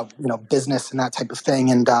learning about, business and that type of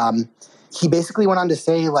thing. And he basically went on to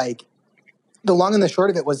say, like, the long and the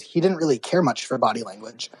short of it was he didn't really care much for body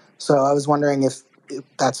language. So I was wondering if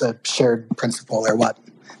that's a shared principle or what.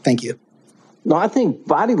 Thank you. No, I think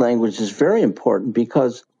body language is very important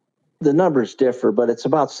because the numbers differ, but it's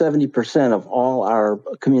about 70% of all our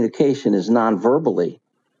communication is non-verbally.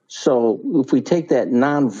 So if we take that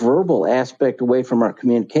nonverbal aspect away from our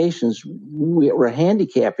communications, we're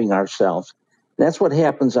handicapping ourselves. That's what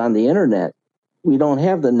happens on the internet. We don't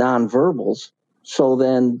have the nonverbals, so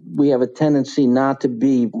then we have a tendency not to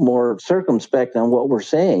be more circumspect on what we're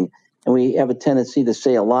saying. And we have a tendency to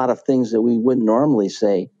say a lot of things that we wouldn't normally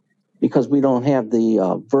say because we don't have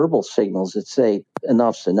the verbal signals that say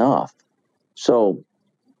enough's enough. So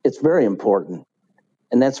it's very important.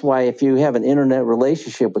 And that's why if you have an internet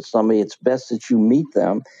relationship with somebody, it's best that you meet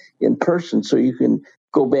them in person so you can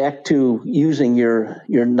go back to using your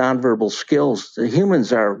nonverbal skills. The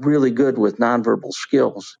humans are really good with nonverbal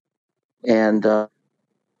skills and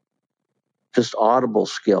just audible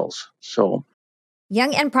skills. So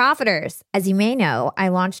Young and Profiters. As you may know, I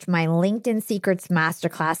launched my LinkedIn Secrets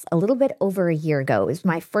Masterclass a little bit over a year ago. It was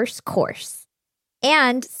my first course.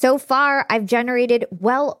 And so far, I've generated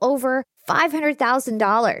well over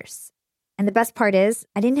 $500,000. And the best part is,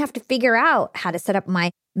 I didn't have to figure out how to set up my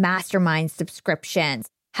mastermind subscriptions,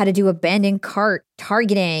 how to do abandoned cart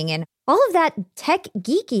targeting, and all of that tech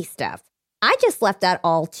geeky stuff. I just left that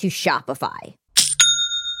all to Shopify.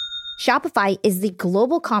 Shopify is the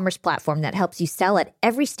global commerce platform that helps you sell at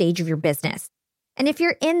every stage of your business. And if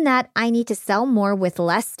you're in that I need to sell more with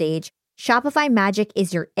less stage, Shopify Magic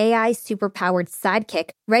is your AI superpowered sidekick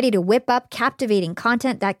ready to whip up captivating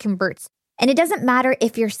content that converts. And it doesn't matter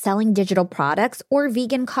if you're selling digital products or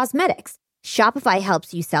vegan cosmetics. Shopify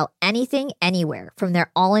helps you sell anything, anywhere, from their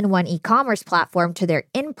all-in-one e-commerce platform to their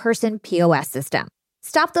in-person POS system.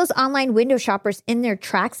 Stop those online window shoppers in their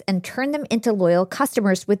tracks and turn them into loyal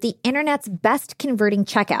customers with the internet's best converting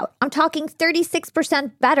checkout. I'm talking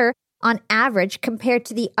 36% better on average compared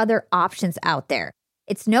to the other options out there.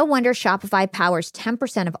 It's no wonder Shopify powers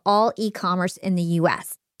 10% of all e-commerce in the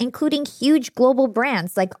US, including huge global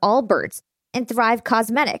brands like Allbirds and Thrive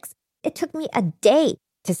Cosmetics. It took me a day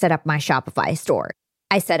to set up my Shopify store.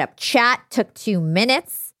 I set up chat, took 2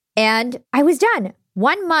 minutes, and I was done.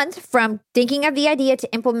 1 month from thinking of the idea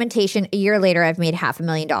to implementation, a year later, I've made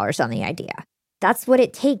 $500,000 on the idea. That's what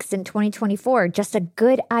it takes in 2024, just a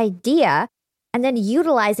good idea, and then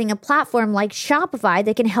utilizing a platform like Shopify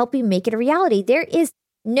that can help you make it a reality. There is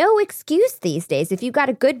no excuse these days. If you've got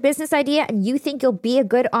a good business idea and you think you'll be a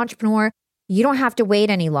good entrepreneur, you don't have to wait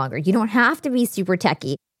any longer. You don't have to be super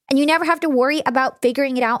techie, and you never have to worry about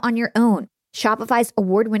figuring it out on your own. Shopify's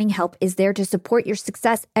award-winning help is there to support your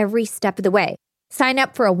success every step of the way. Sign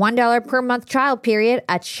up for a $1 per month trial period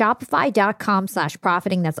at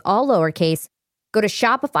shopify.com/profiting. That's all lowercase. Go to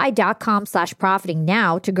shopify.com/profiting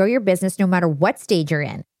now to grow your business no matter what stage you're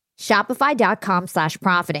in.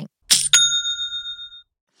 Shopify.com/profiting.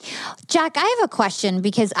 Jack, I have a question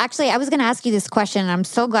because actually I was going to ask you this question, and I'm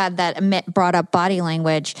so glad that Amit brought up body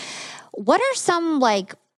language. What are some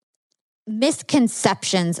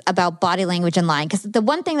misconceptions about body language and lying? Because the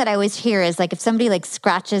one thing that I always hear is if somebody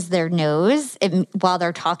scratches their nose while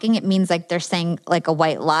they're talking, it means they're saying a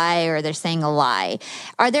white lie or they're saying a lie.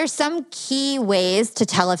 Are there some key ways to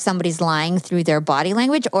tell if somebody's lying through their body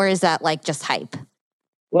language, or is that just hype?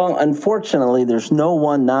 Well, unfortunately, there's no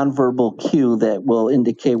one nonverbal cue that will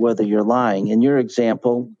indicate whether you're lying. In your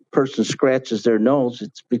example, person scratches their nose,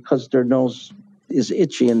 it's because their nose is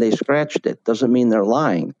itchy and they scratched it. Doesn't mean they're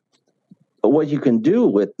lying. But what you can do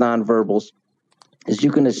with nonverbals is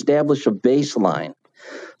you can establish a baseline.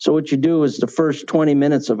 So what you do is the first 20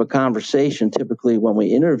 minutes of a conversation, typically when we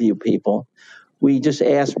interview people, we just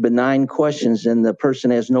ask benign questions and the person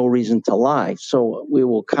has no reason to lie. So we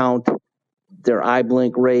will count their eye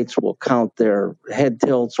blink rates, we'll count their head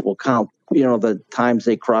tilts, we'll count, the times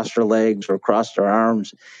they cross their legs or cross their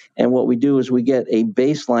arms. And what we do is we get a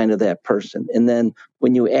baseline of that person. And then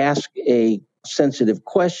when you ask a sensitive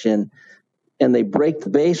question, and they break the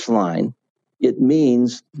baseline, it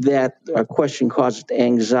means that a question caused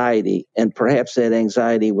anxiety, and perhaps that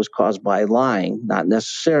anxiety was caused by lying, not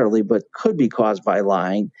necessarily, but could be caused by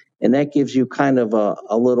lying. And that gives you kind of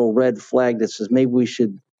a little red flag that says maybe we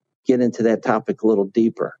should get into that topic a little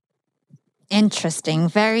deeper. Interesting.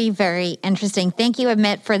 Very, very interesting. Thank you,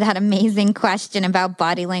 Amit, for that amazing question about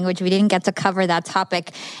body language. We didn't get to cover that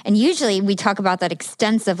topic. And usually we talk about that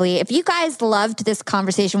extensively. If you guys loved this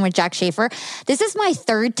conversation with Jack Schafer, this is my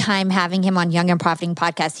 3rd time having him on Young and Profiting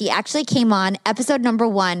Podcast. He actually came on episode number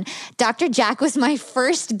 1. Dr. Jack was my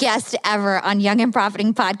first guest ever on Young and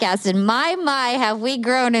Profiting Podcast. And my, have we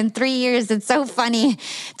grown in 3 years. It's so funny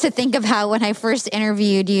to think of how when I first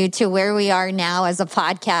interviewed you to where we are now as a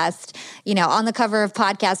podcast, on the cover of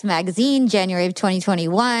Podcast Magazine, January of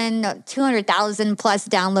 2021, 200,000 plus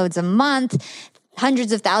downloads a month,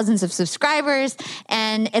 hundreds of thousands of subscribers.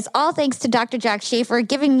 And it's all thanks to Dr. Jack Schafer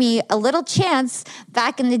giving me a little chance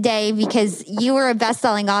back in the day, because you were a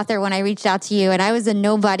best-selling author when I reached out to you and I was a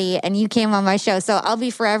nobody and you came on my show. So I'll be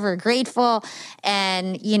forever grateful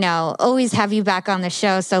and, always have you back on the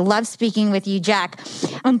show. So love speaking with you, Jack.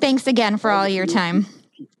 And thanks again for all your time.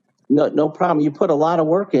 No problem. You put a lot of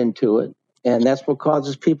work into it. And that's what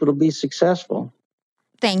causes people to be successful.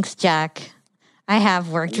 Thanks, Jack. I have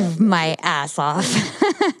worked my ass off.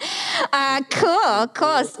 Cool.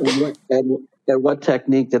 And what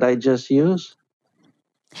technique did I just use?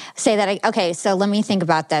 Say that. Okay, so let me think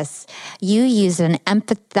about this. You used an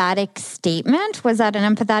empathetic statement. Was that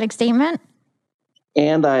an empathetic statement?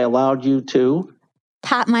 And I allowed you to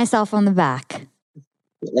pat myself on the back.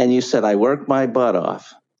 And you said, I worked my butt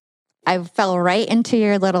off. I fell right into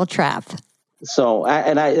your little trap. So,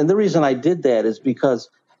 and the reason I did that is because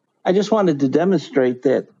I just wanted to demonstrate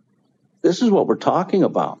that this is what we're talking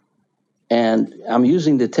about. And I'm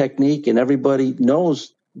using the technique, and everybody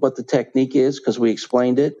knows what the technique is because we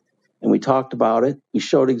explained it and we talked about it. We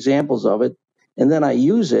showed examples of it. And then I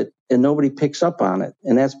use it and nobody picks up on it.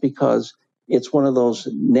 And that's because it's one of those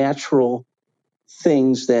natural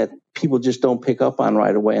things that people just don't pick up on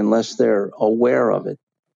right away unless they're aware of it.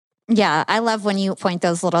 Yeah, I love when you point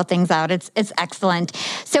those little things out. It's excellent.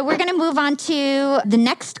 So we're going to move on to the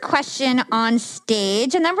next question on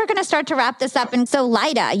stage, and then we're going to start to wrap this up. And so,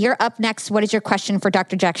 Lyda, you're up next. What is your question for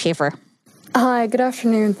Dr. Jack Schafer? Hi, good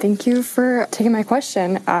afternoon. Thank you for taking my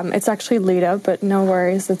question. It's actually Lita, but no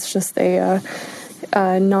worries. It's just a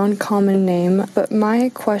non-common name. But my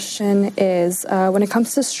question is, when it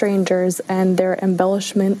comes to strangers and their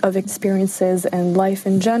embellishment of experiences and life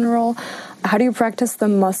in general, how do you practice the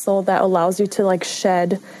muscle that allows you to like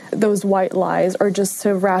shed those white lies, or just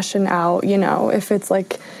to ration out, if it's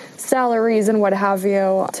like salaries and what have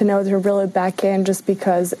you, to know to reel it back in just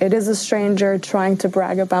because it is a stranger trying to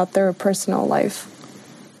brag about their personal life?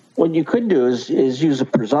 What you could do is use a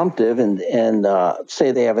presumptive and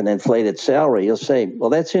say they have an inflated salary. You'll say, well,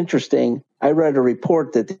 that's interesting. I read a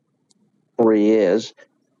report that the salary is,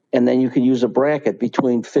 and then you can use a bracket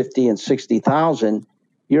between 50 and 60,000.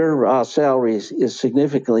 Your salary is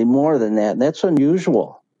significantly more than that, and that's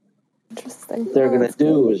unusual. Interesting. What they're going to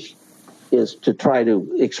do is to try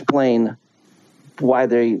to explain why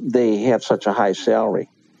they have such a high salary.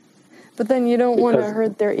 But then you don't want to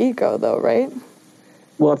hurt their ego, though, right?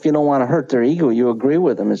 Well, if you don't want to hurt their ego, you agree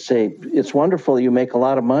with them and say, it's wonderful you make a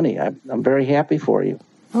lot of money. I'm very happy for you.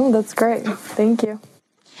 Oh, that's great. Thank you.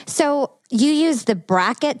 So you use the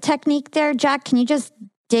bracket technique there, Jack. Can you just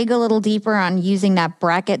dig a little deeper on using that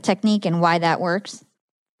bracket technique and why that works?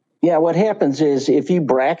 Yeah, what happens is if you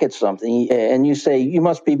bracket something and you say you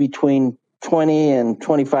must be between 20 and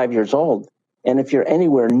 25 years old, and if you're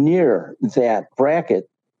anywhere near that bracket,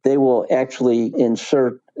 they will actually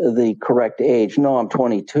insert the correct age. No, I'm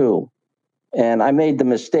 22. And I made the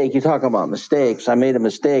mistake. You're talking about mistakes. I made a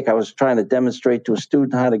mistake. I was trying to demonstrate to a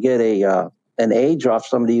student how to get an age off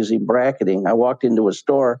somebody using bracketing. I walked into a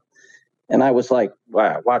store and I was like,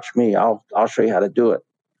 wow, watch me. I'll show you how to do it.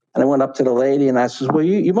 And I went up to the lady and I says, well,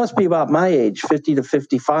 you must be about my age, 50 to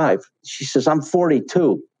 55. She says, I'm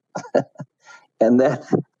 42. And that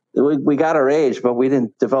we got our age, but we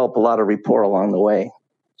didn't develop a lot of rapport along the way.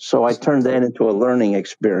 So I turned that into a learning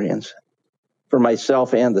experience for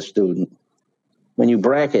myself and the student. When you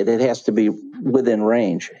bracket, it has to be within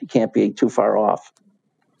range. It can't be too far off.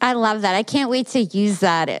 I love that. I can't wait to use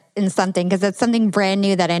that in something because it's something brand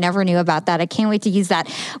new that I never knew about that. I can't wait to use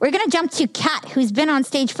that. We're going to jump to Kat, who's been on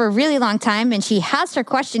stage for a really long time, and she has her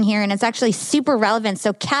question here, and it's actually super relevant.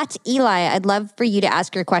 So Kat, Eli, I'd love for you to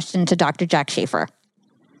ask your question to Dr. Jack Schafer.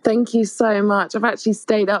 Thank you so much. I've actually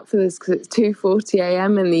stayed up for this because it's 2:40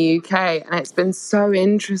 a.m. in the UK, and it's been so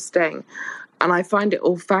interesting. And I find it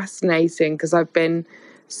all fascinating because I've been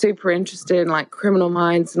super interested in like criminal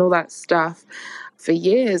minds and all that stuff for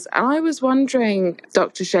years. And I was wondering,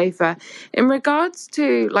 Dr. Schafer, in regards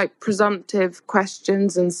to like presumptive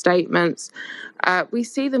questions and statements, we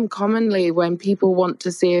see them commonly when people want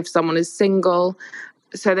to see if someone is single.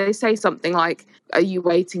 So they say something like, are you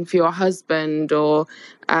waiting for your husband, or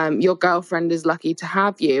your girlfriend is lucky to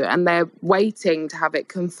have you, and they're waiting to have it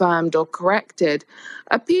confirmed or corrected.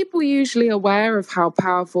 Are people usually aware of how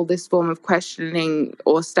powerful this form of questioning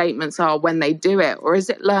or statements are when they do it, or is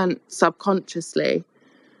it learned subconsciously?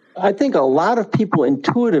 I think a lot of people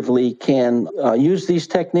intuitively can use these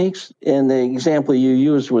techniques, and the example you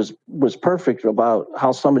used was perfect about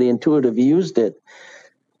how somebody intuitively used it.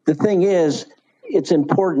 The thing is, it's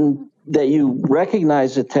important that you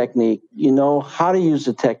recognize the technique, you know how to use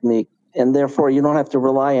the technique, and therefore you don't have to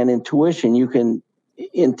rely on intuition. You can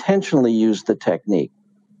intentionally use the technique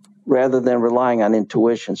rather than relying on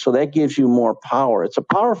intuition. So that gives you more power. It's a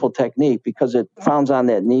powerful technique because it founds on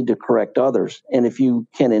that need to correct others. And if you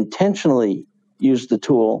can intentionally use the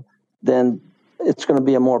tool, then it's going to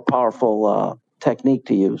be a more powerful technique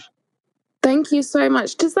to use. Thank you so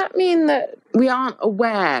much. Does that mean that we aren't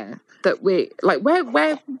aware that we, like,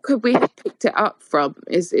 where could we have picked it up from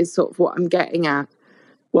is sort of what I'm getting at?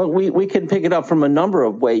 Well, we can pick it up from a number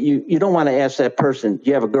of ways. You don't want to ask that person, do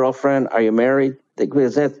you have a girlfriend? Are you married?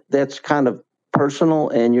 Because that's kind of personal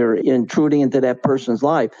and you're intruding into that person's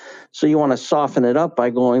life. So you want to soften it up by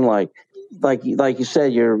going like you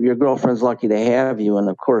said, your girlfriend's lucky to have you. And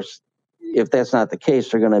of course, if that's not the case,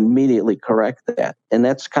 they're going to immediately correct that. And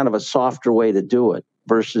that's kind of a softer way to do it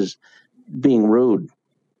versus being rude.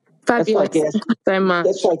 Fabulous. That's like Thank you so much.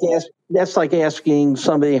 that's like asking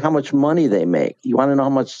somebody how much money they make. You want to know how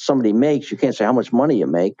much somebody makes. You can't say how much money you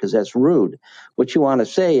make because that's rude. What you want to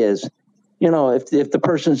say is, if the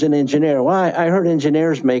person's an engineer, well, I heard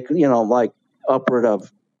engineers make, like upward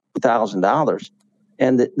of $1,000,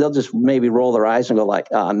 and they'll just maybe roll their eyes and go like,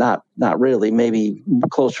 not really, maybe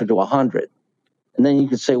closer to 100. And then you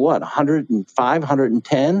could say what, 105,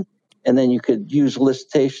 110, and then you could use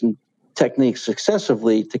elicitation techniques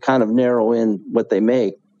successively to kind of narrow in what they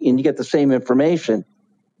make, and you get the same information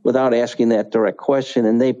without asking that direct question,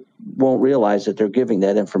 and they won't realize that they're giving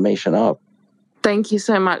that information up. Thank you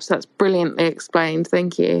so much. That's brilliantly explained.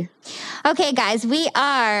 Thank you. Okay, guys, we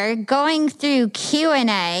are going through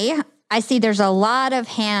Q&A. I see there's a lot of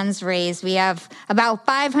hands raised. We have about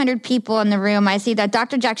 500 people in the room. I see that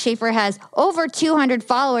Dr. Jack Schafer has over 200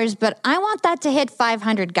 followers, but I want that to hit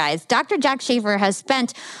 500, guys. Dr. Jack Schafer has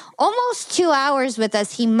spent almost 2 hours with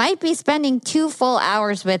us. He might be spending 2 full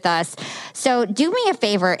hours with us. So do me a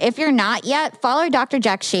favor. If you're not yet, follow Dr.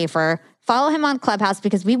 Jack Schafer. Follow him on Clubhouse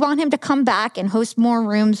because we want him to come back and host more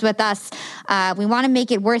rooms with us. We want to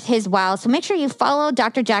make it worth his while. So make sure you follow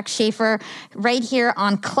Dr. Jack Schafer right here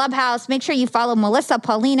on Clubhouse. Make sure you follow Melissa,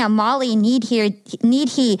 Paulina, Molly, Need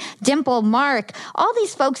He, Dimple, Mark, all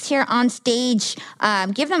these folks here on stage.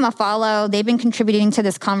 Give them a follow. They've been contributing to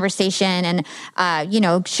this conversation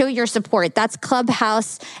and, show your support. That's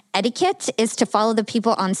Clubhouse etiquette, is to follow the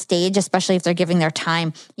people on stage, especially if they're giving their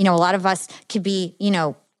time. A lot of us could be,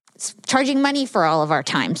 charging money for all of our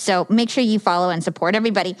time. So make sure you follow and support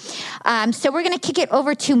everybody. So we're going to kick it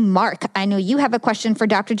over to Mark. I know you have a question for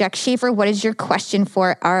Dr. Jack Schafer. What is your question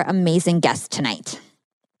for our amazing guest tonight?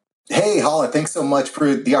 Hey, Hala, thanks so much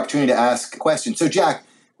for the opportunity to ask a question. So Jack,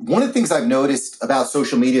 one of the things I've noticed about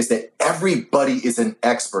social media is that everybody is an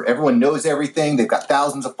expert. Everyone knows everything. They've got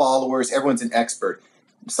thousands of followers. Everyone's an expert.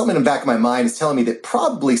 Something in the back of my mind is telling me that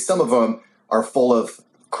probably some of them are full of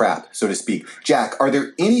crap, so to speak. Jack, are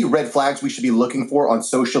there any red flags we should be looking for on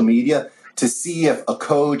social media to see if a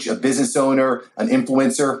coach, a business owner, an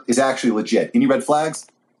influencer is actually legit? Any red flags?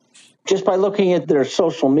 Just by looking at their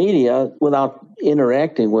social media without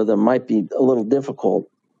interacting with them might be a little difficult.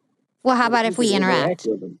 Well, how about if we interact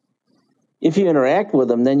with them? If you interact with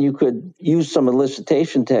them, then you could use some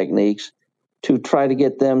elicitation techniques to try to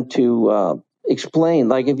get them to explain.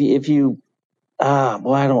 Like if you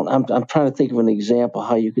I'm trying to think of an example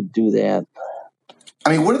how you could do that. I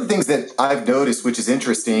mean, one of the things that I've noticed, which is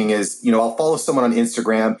interesting, is, I'll follow someone on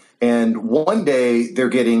Instagram and one day they're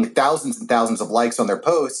getting thousands and thousands of likes on their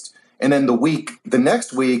post. And then the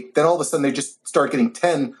next week, then all of a sudden they just start getting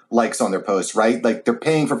 10 likes on their post, right? Like they're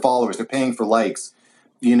paying for followers, they're paying for likes.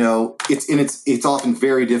 It's often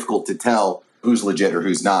very difficult to tell who's legit or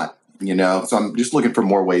who's not, So I'm just looking for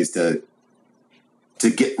more ways to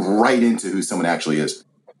get right into who someone actually is.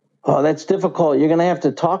 Oh, that's difficult. You're going to have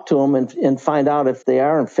to talk to them and find out if they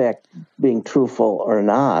are, in fact, being truthful or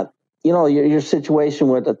not. Your situation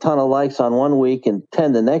with a ton of likes on one week and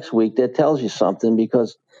 10 the next week, that tells you something,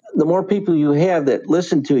 because the more people you have that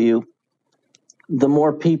listen to you, the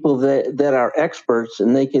more people that are experts,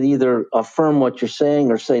 and they could either affirm what you're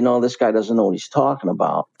saying or say, no, this guy doesn't know what he's talking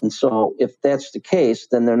about. And so if that's the case,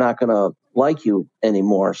 then they're not going to like you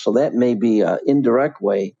anymore. So that may be an indirect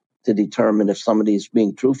way to determine if somebody's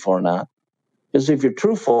being truthful or not. Because if you're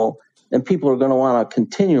truthful, then people are going to want to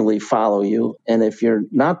continually follow you. And if you're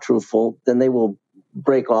not truthful, then they will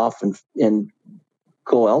break off and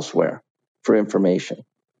go elsewhere for information.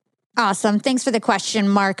 Awesome. Thanks for the question,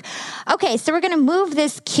 Mark. Okay, so we're going to move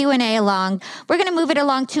this Q&A along. We're going to move it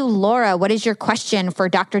along to Laura. What is your question for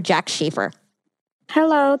Dr. Jack Schafer?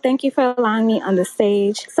 Hello. Thank you for allowing me on the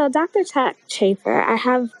stage. So, Dr. Jack Schafer,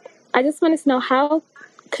 I just want to know, how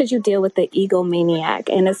could you deal with the egomaniac,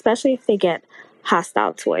 and especially if they get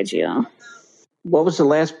hostile towards you? What was the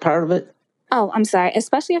last part of it? Oh, I'm sorry.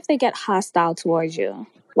 Especially if they get hostile towards you.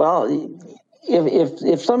 Well,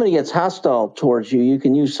 if somebody gets hostile towards you, you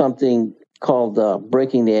can use something called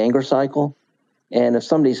breaking the anger cycle. And if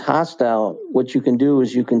somebody's hostile, what you can do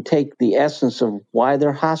is you can take the essence of why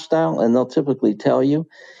they're hostile, and they'll typically tell you.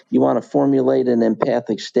 You want to formulate an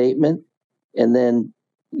empathic statement, and then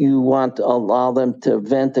you want to allow them to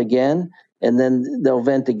vent again, and then they'll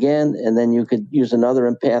vent again, and then you could use another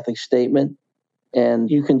empathic statement.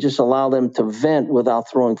 And you can just allow them to vent without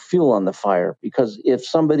throwing fuel on the fire. Because if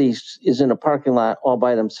somebody is in a parking lot all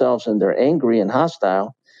by themselves and they're angry and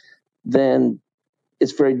hostile, then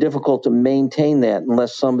it's very difficult to maintain that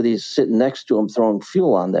unless somebody's sitting next to them throwing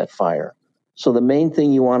fuel on that fire. So the main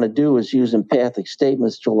thing you want to do is use empathic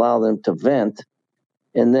statements to allow them to vent.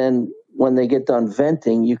 And then when they get done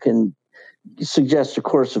venting, you can suggest a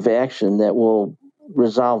course of action that will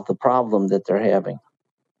resolve the problem that they're having.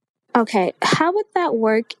 Okay, how would that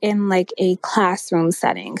work in like a classroom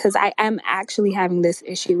setting? Because I am actually having this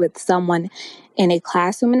issue with someone in a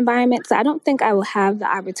classroom environment, so I don't think I will have the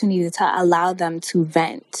opportunity to allow them to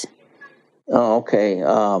vent. Oh, okay.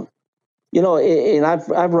 And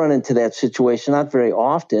I've run into that situation, not very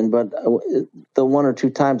often, but the one or two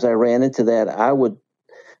times I ran into that, I would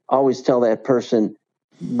always tell that person,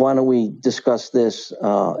 why don't we discuss this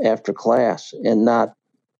after class and not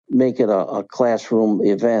make it a classroom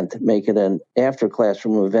event, make it an after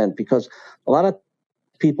classroom event, because a lot of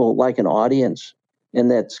people like an audience,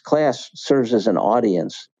 and that class serves as an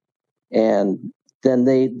audience. And then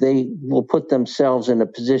they will put themselves in a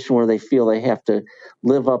position where they feel they have to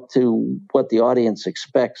live up to what the audience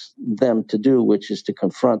expects them to do, which is to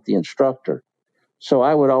confront the instructor. So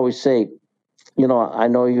I would always say, I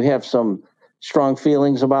know you have some strong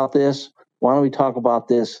feelings about this. Why don't we talk about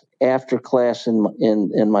this after class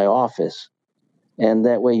in my office? And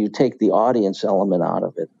that way you take the audience element out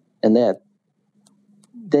of it. And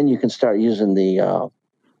then you can start using the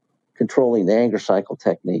controlling the anger cycle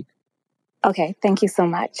technique. Okay, thank you so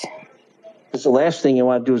much. Because the last thing you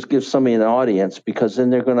want to do is give somebody an audience, because then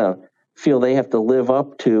they're going to feel they have to live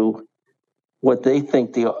up to what they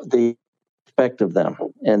think the expect of them.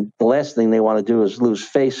 And the last thing they want to do is lose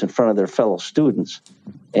face in front of their fellow students.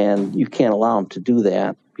 And you can't allow them to do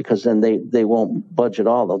that, because then they won't budge at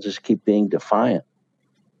all. They'll just keep being defiant.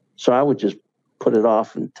 So I would just put it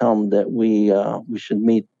off and tell them that we should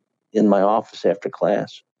meet in my office after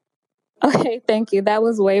class. Okay, thank you. That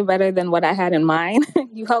was way better than what I had in mind.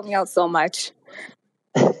 You helped me out so much.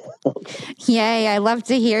 Yay, I love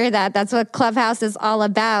to hear that. That's what Clubhouse is all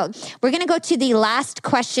about. We're going to go to the last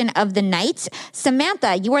question of the night.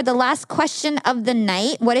 Samantha, you are the last question of the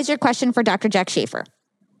night. What is your question for Dr. Jack Schafer?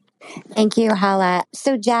 Thank you, Hala.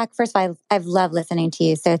 So, Jack, first of all, I've loved listening to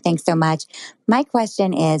you, so thanks so much. My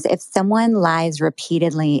question is, if someone lies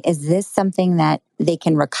repeatedly, is this something that they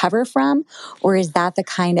can recover from, or is that the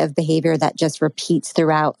kind of behavior that just repeats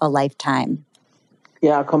throughout a lifetime?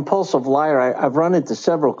 Yeah, a compulsive liar. I've run into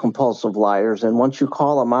several compulsive liars, and once you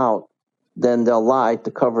call them out, then they'll lie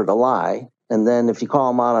to cover the lie. And then if you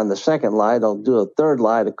call them out on the second lie, they'll do a third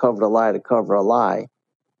lie to cover the lie to cover a lie.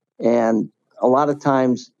 And a lot of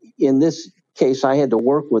times, in this case, I had to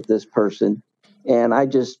work with this person, and I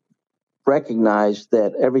just recognized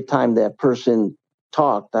that every time that person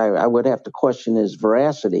talked, I would have to question his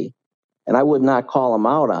veracity. And I would not call him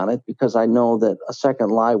out on it, because I know that a second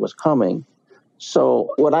lie was coming.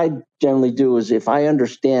 So what I generally do is, if I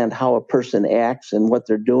understand how a person acts and what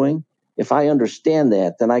they're doing, if I understand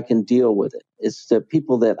that, then I can deal with it. It's the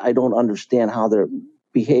people that I don't understand how their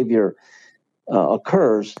behavior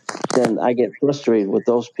occurs, then I get frustrated with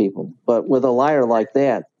those people. But with a liar like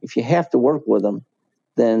that, if you have to work with them,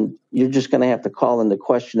 then you're just going to have to call into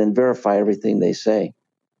question and verify everything they say.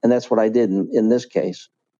 And that's what I did in this case.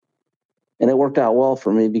 And it worked out well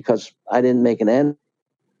for me, because I didn't make an end,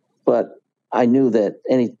 but I knew that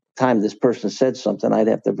any time this person said something, I'd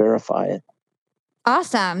have to verify it.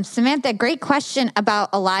 Awesome. Samantha, great question about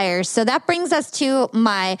a liar. So that brings us to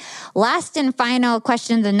my last and final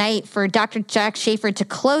question of the night for Dr. Jack Schafer to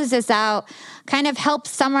close this out, kind of help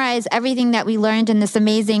summarize everything that we learned in this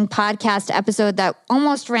amazing podcast episode that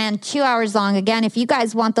almost ran 2 hours long. Again, if you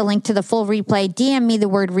guys want the link to the full replay, DM me the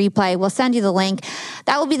word replay. We'll send you the link.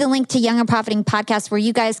 That will be the link to Young and Profiting Podcast, where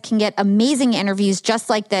you guys can get amazing interviews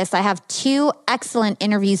just like this. I have 2 excellent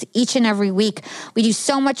interviews each and every week. We do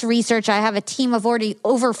so much research. I have a team of already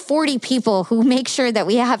over 40 people who make sure that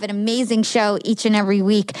we have an amazing show each and every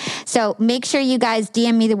week. So make sure you guys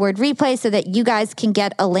DM me the word replay so that you guys can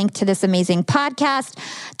get a link to this amazing podcast.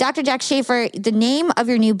 Dr. Jack Schafer, the name of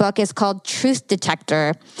your new book is called Truth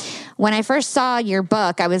Detector. When I first saw your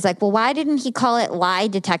book, I was like, well, why didn't he call it Lie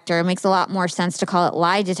Detector? It makes a lot more sense to call it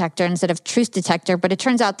Lie Detector instead of Truth Detector. But it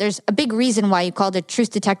turns out there's a big reason why you called it Truth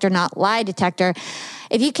Detector, not Lie Detector.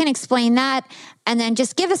 If you can explain that, and then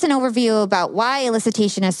just give us an overview about why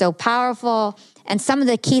elicitation is so powerful and some of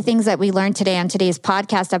the key things that we learned today on today's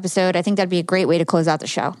podcast episode, I think that'd be a great way to close out the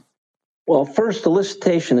show. Well, first,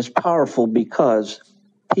 elicitation is powerful because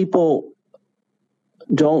people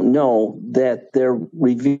don't know that they're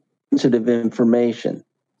revealing sensitive information.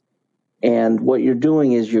 And what you're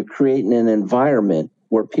doing is you're creating an environment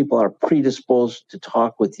where people are predisposed to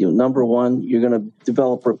talk with you. Number one, you're going to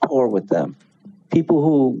develop rapport with them. People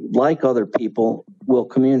who like other people will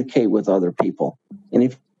communicate with other people. And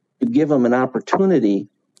if you give them an opportunity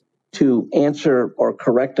to answer or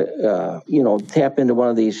correct, tap into one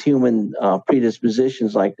of these human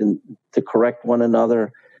predispositions, like to correct one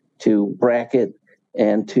another, to bracket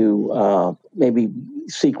and to maybe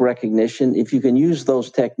seek recognition. If you can use those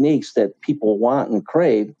techniques that people want and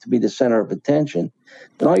crave to be the center of attention,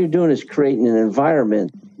 then all you're doing is creating an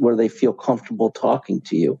environment where they feel comfortable talking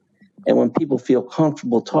to you. And when people feel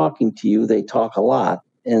comfortable talking to you, they talk a lot.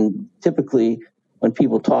 And typically, when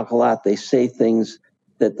people talk a lot, they say things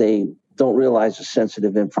that they don't realize are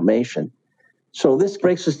sensitive information. So this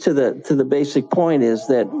brings us to the basic point, is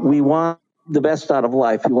that we want the best out of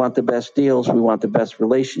life. We want the best deals. We want the best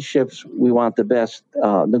relationships. We want the best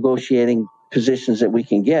negotiating positions that we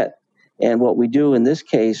can get. And what we do in this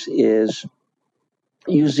case is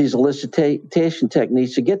use these elicitation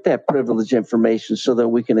techniques to get that privileged information so that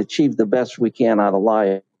we can achieve the best we can out of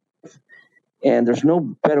life. And there's no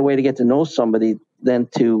better way to get to know somebody than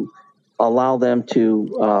to allow them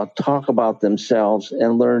to talk about themselves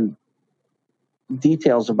and learn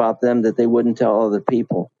details about them that they wouldn't tell other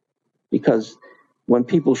people. Because when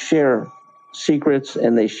people share secrets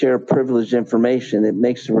and they share privileged information, it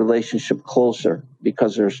makes the relationship closer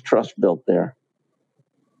because there's trust built there.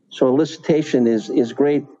 So elicitation is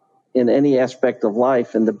great in any aspect of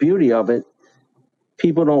life. And the beauty of it,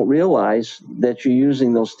 people don't realize that you're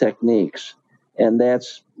using those techniques. And that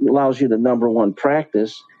allows you to, number one,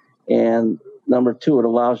 practice. And number two, it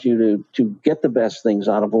allows you to get the best things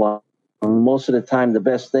out of life. Most of the time, the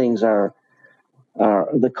best things are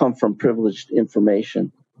that come from privileged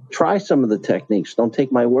information. Try some of the techniques. Don't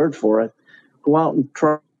take my word for it. Go out and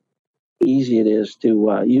try how easy it is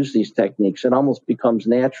to use these techniques. It almost becomes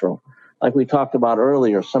natural. Like we talked about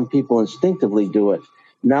earlier, some people instinctively do it.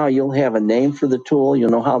 Now you'll have a name for the tool.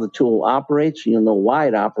 You'll know how the tool operates. You'll know why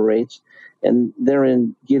it operates. And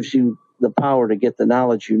therein gives you the power to get the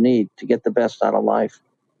knowledge you need to get the best out of life.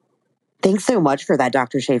 Thanks so much for that,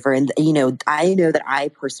 Dr. Schafer. And, I know that I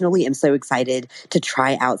personally am so excited to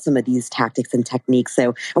try out some of these tactics and techniques.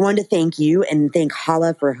 So I wanted to thank you and thank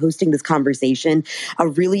Hala for hosting this conversation. A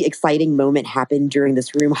really exciting moment happened during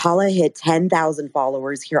this room. Hala hit 10,000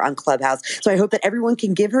 followers here on Clubhouse. So I hope that everyone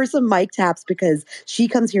can give her some mic taps, because she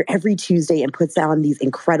comes here every Tuesday and puts on these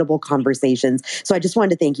incredible conversations. So I just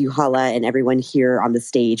wanted to thank you, Hala, and everyone here on the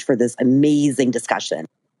stage for this amazing discussion.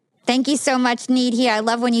 Thank you so much, Needhi. I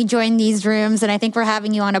love when you join these rooms, and I think we're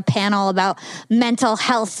having you on a panel about mental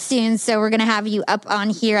health soon. So we're going to have you up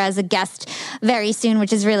on here as a guest very soon,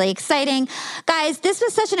 which is really exciting. Guys, this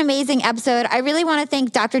was such an amazing episode. I really want to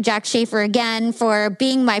thank Dr. Jack Schafer again for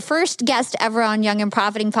being my first guest ever on Young and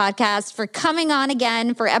Profiting Podcast, for coming on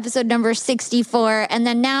again for episode number 64. And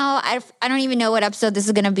then now I don't even know what episode this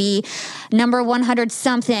is going to be, number 100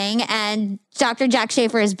 something. And Dr. Jack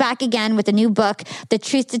Schafer is back again with a new book, The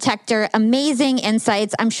Truth Detector, amazing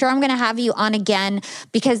insights. I'm sure I'm going to have you on again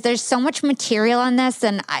because there's so much material on this.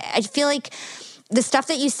 And I feel like the stuff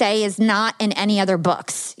that you say is not in any other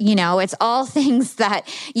books. It's all things that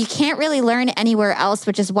you can't really learn anywhere else,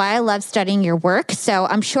 which is why I love studying your work. So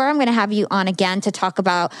I'm sure I'm going to have you on again to talk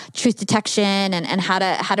about truth detection and how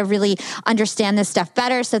to really understand this stuff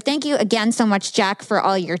better. So thank you again so much, Jack, for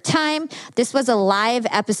all your time. This was a live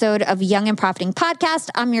episode of Young and Profiting Podcast.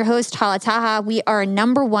 I'm your host, Hala Taha. We are a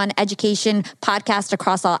 #1 education podcast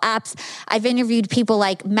across all apps. I've interviewed people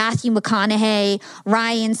like Matthew McConaughey,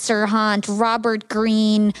 Ryan Serhant, Robert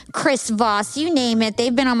Green, Chris Voss, you name it.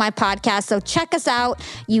 They've been on my podcast. So check us out.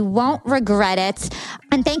 You won't regret it.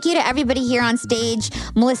 And thank you to everybody here on stage.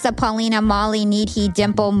 Melissa, Paulina, Molly, Needhi,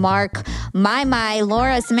 Dimple, Mark, Mai,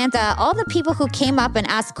 Laura, Samantha, all the people who came up and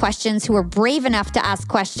asked questions, who were brave enough to ask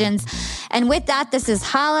questions. And with that, this is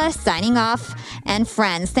Hala signing off, and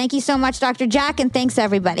friends. Thank you so much, Dr. Jack, and thanks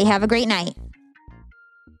everybody. Have a great night.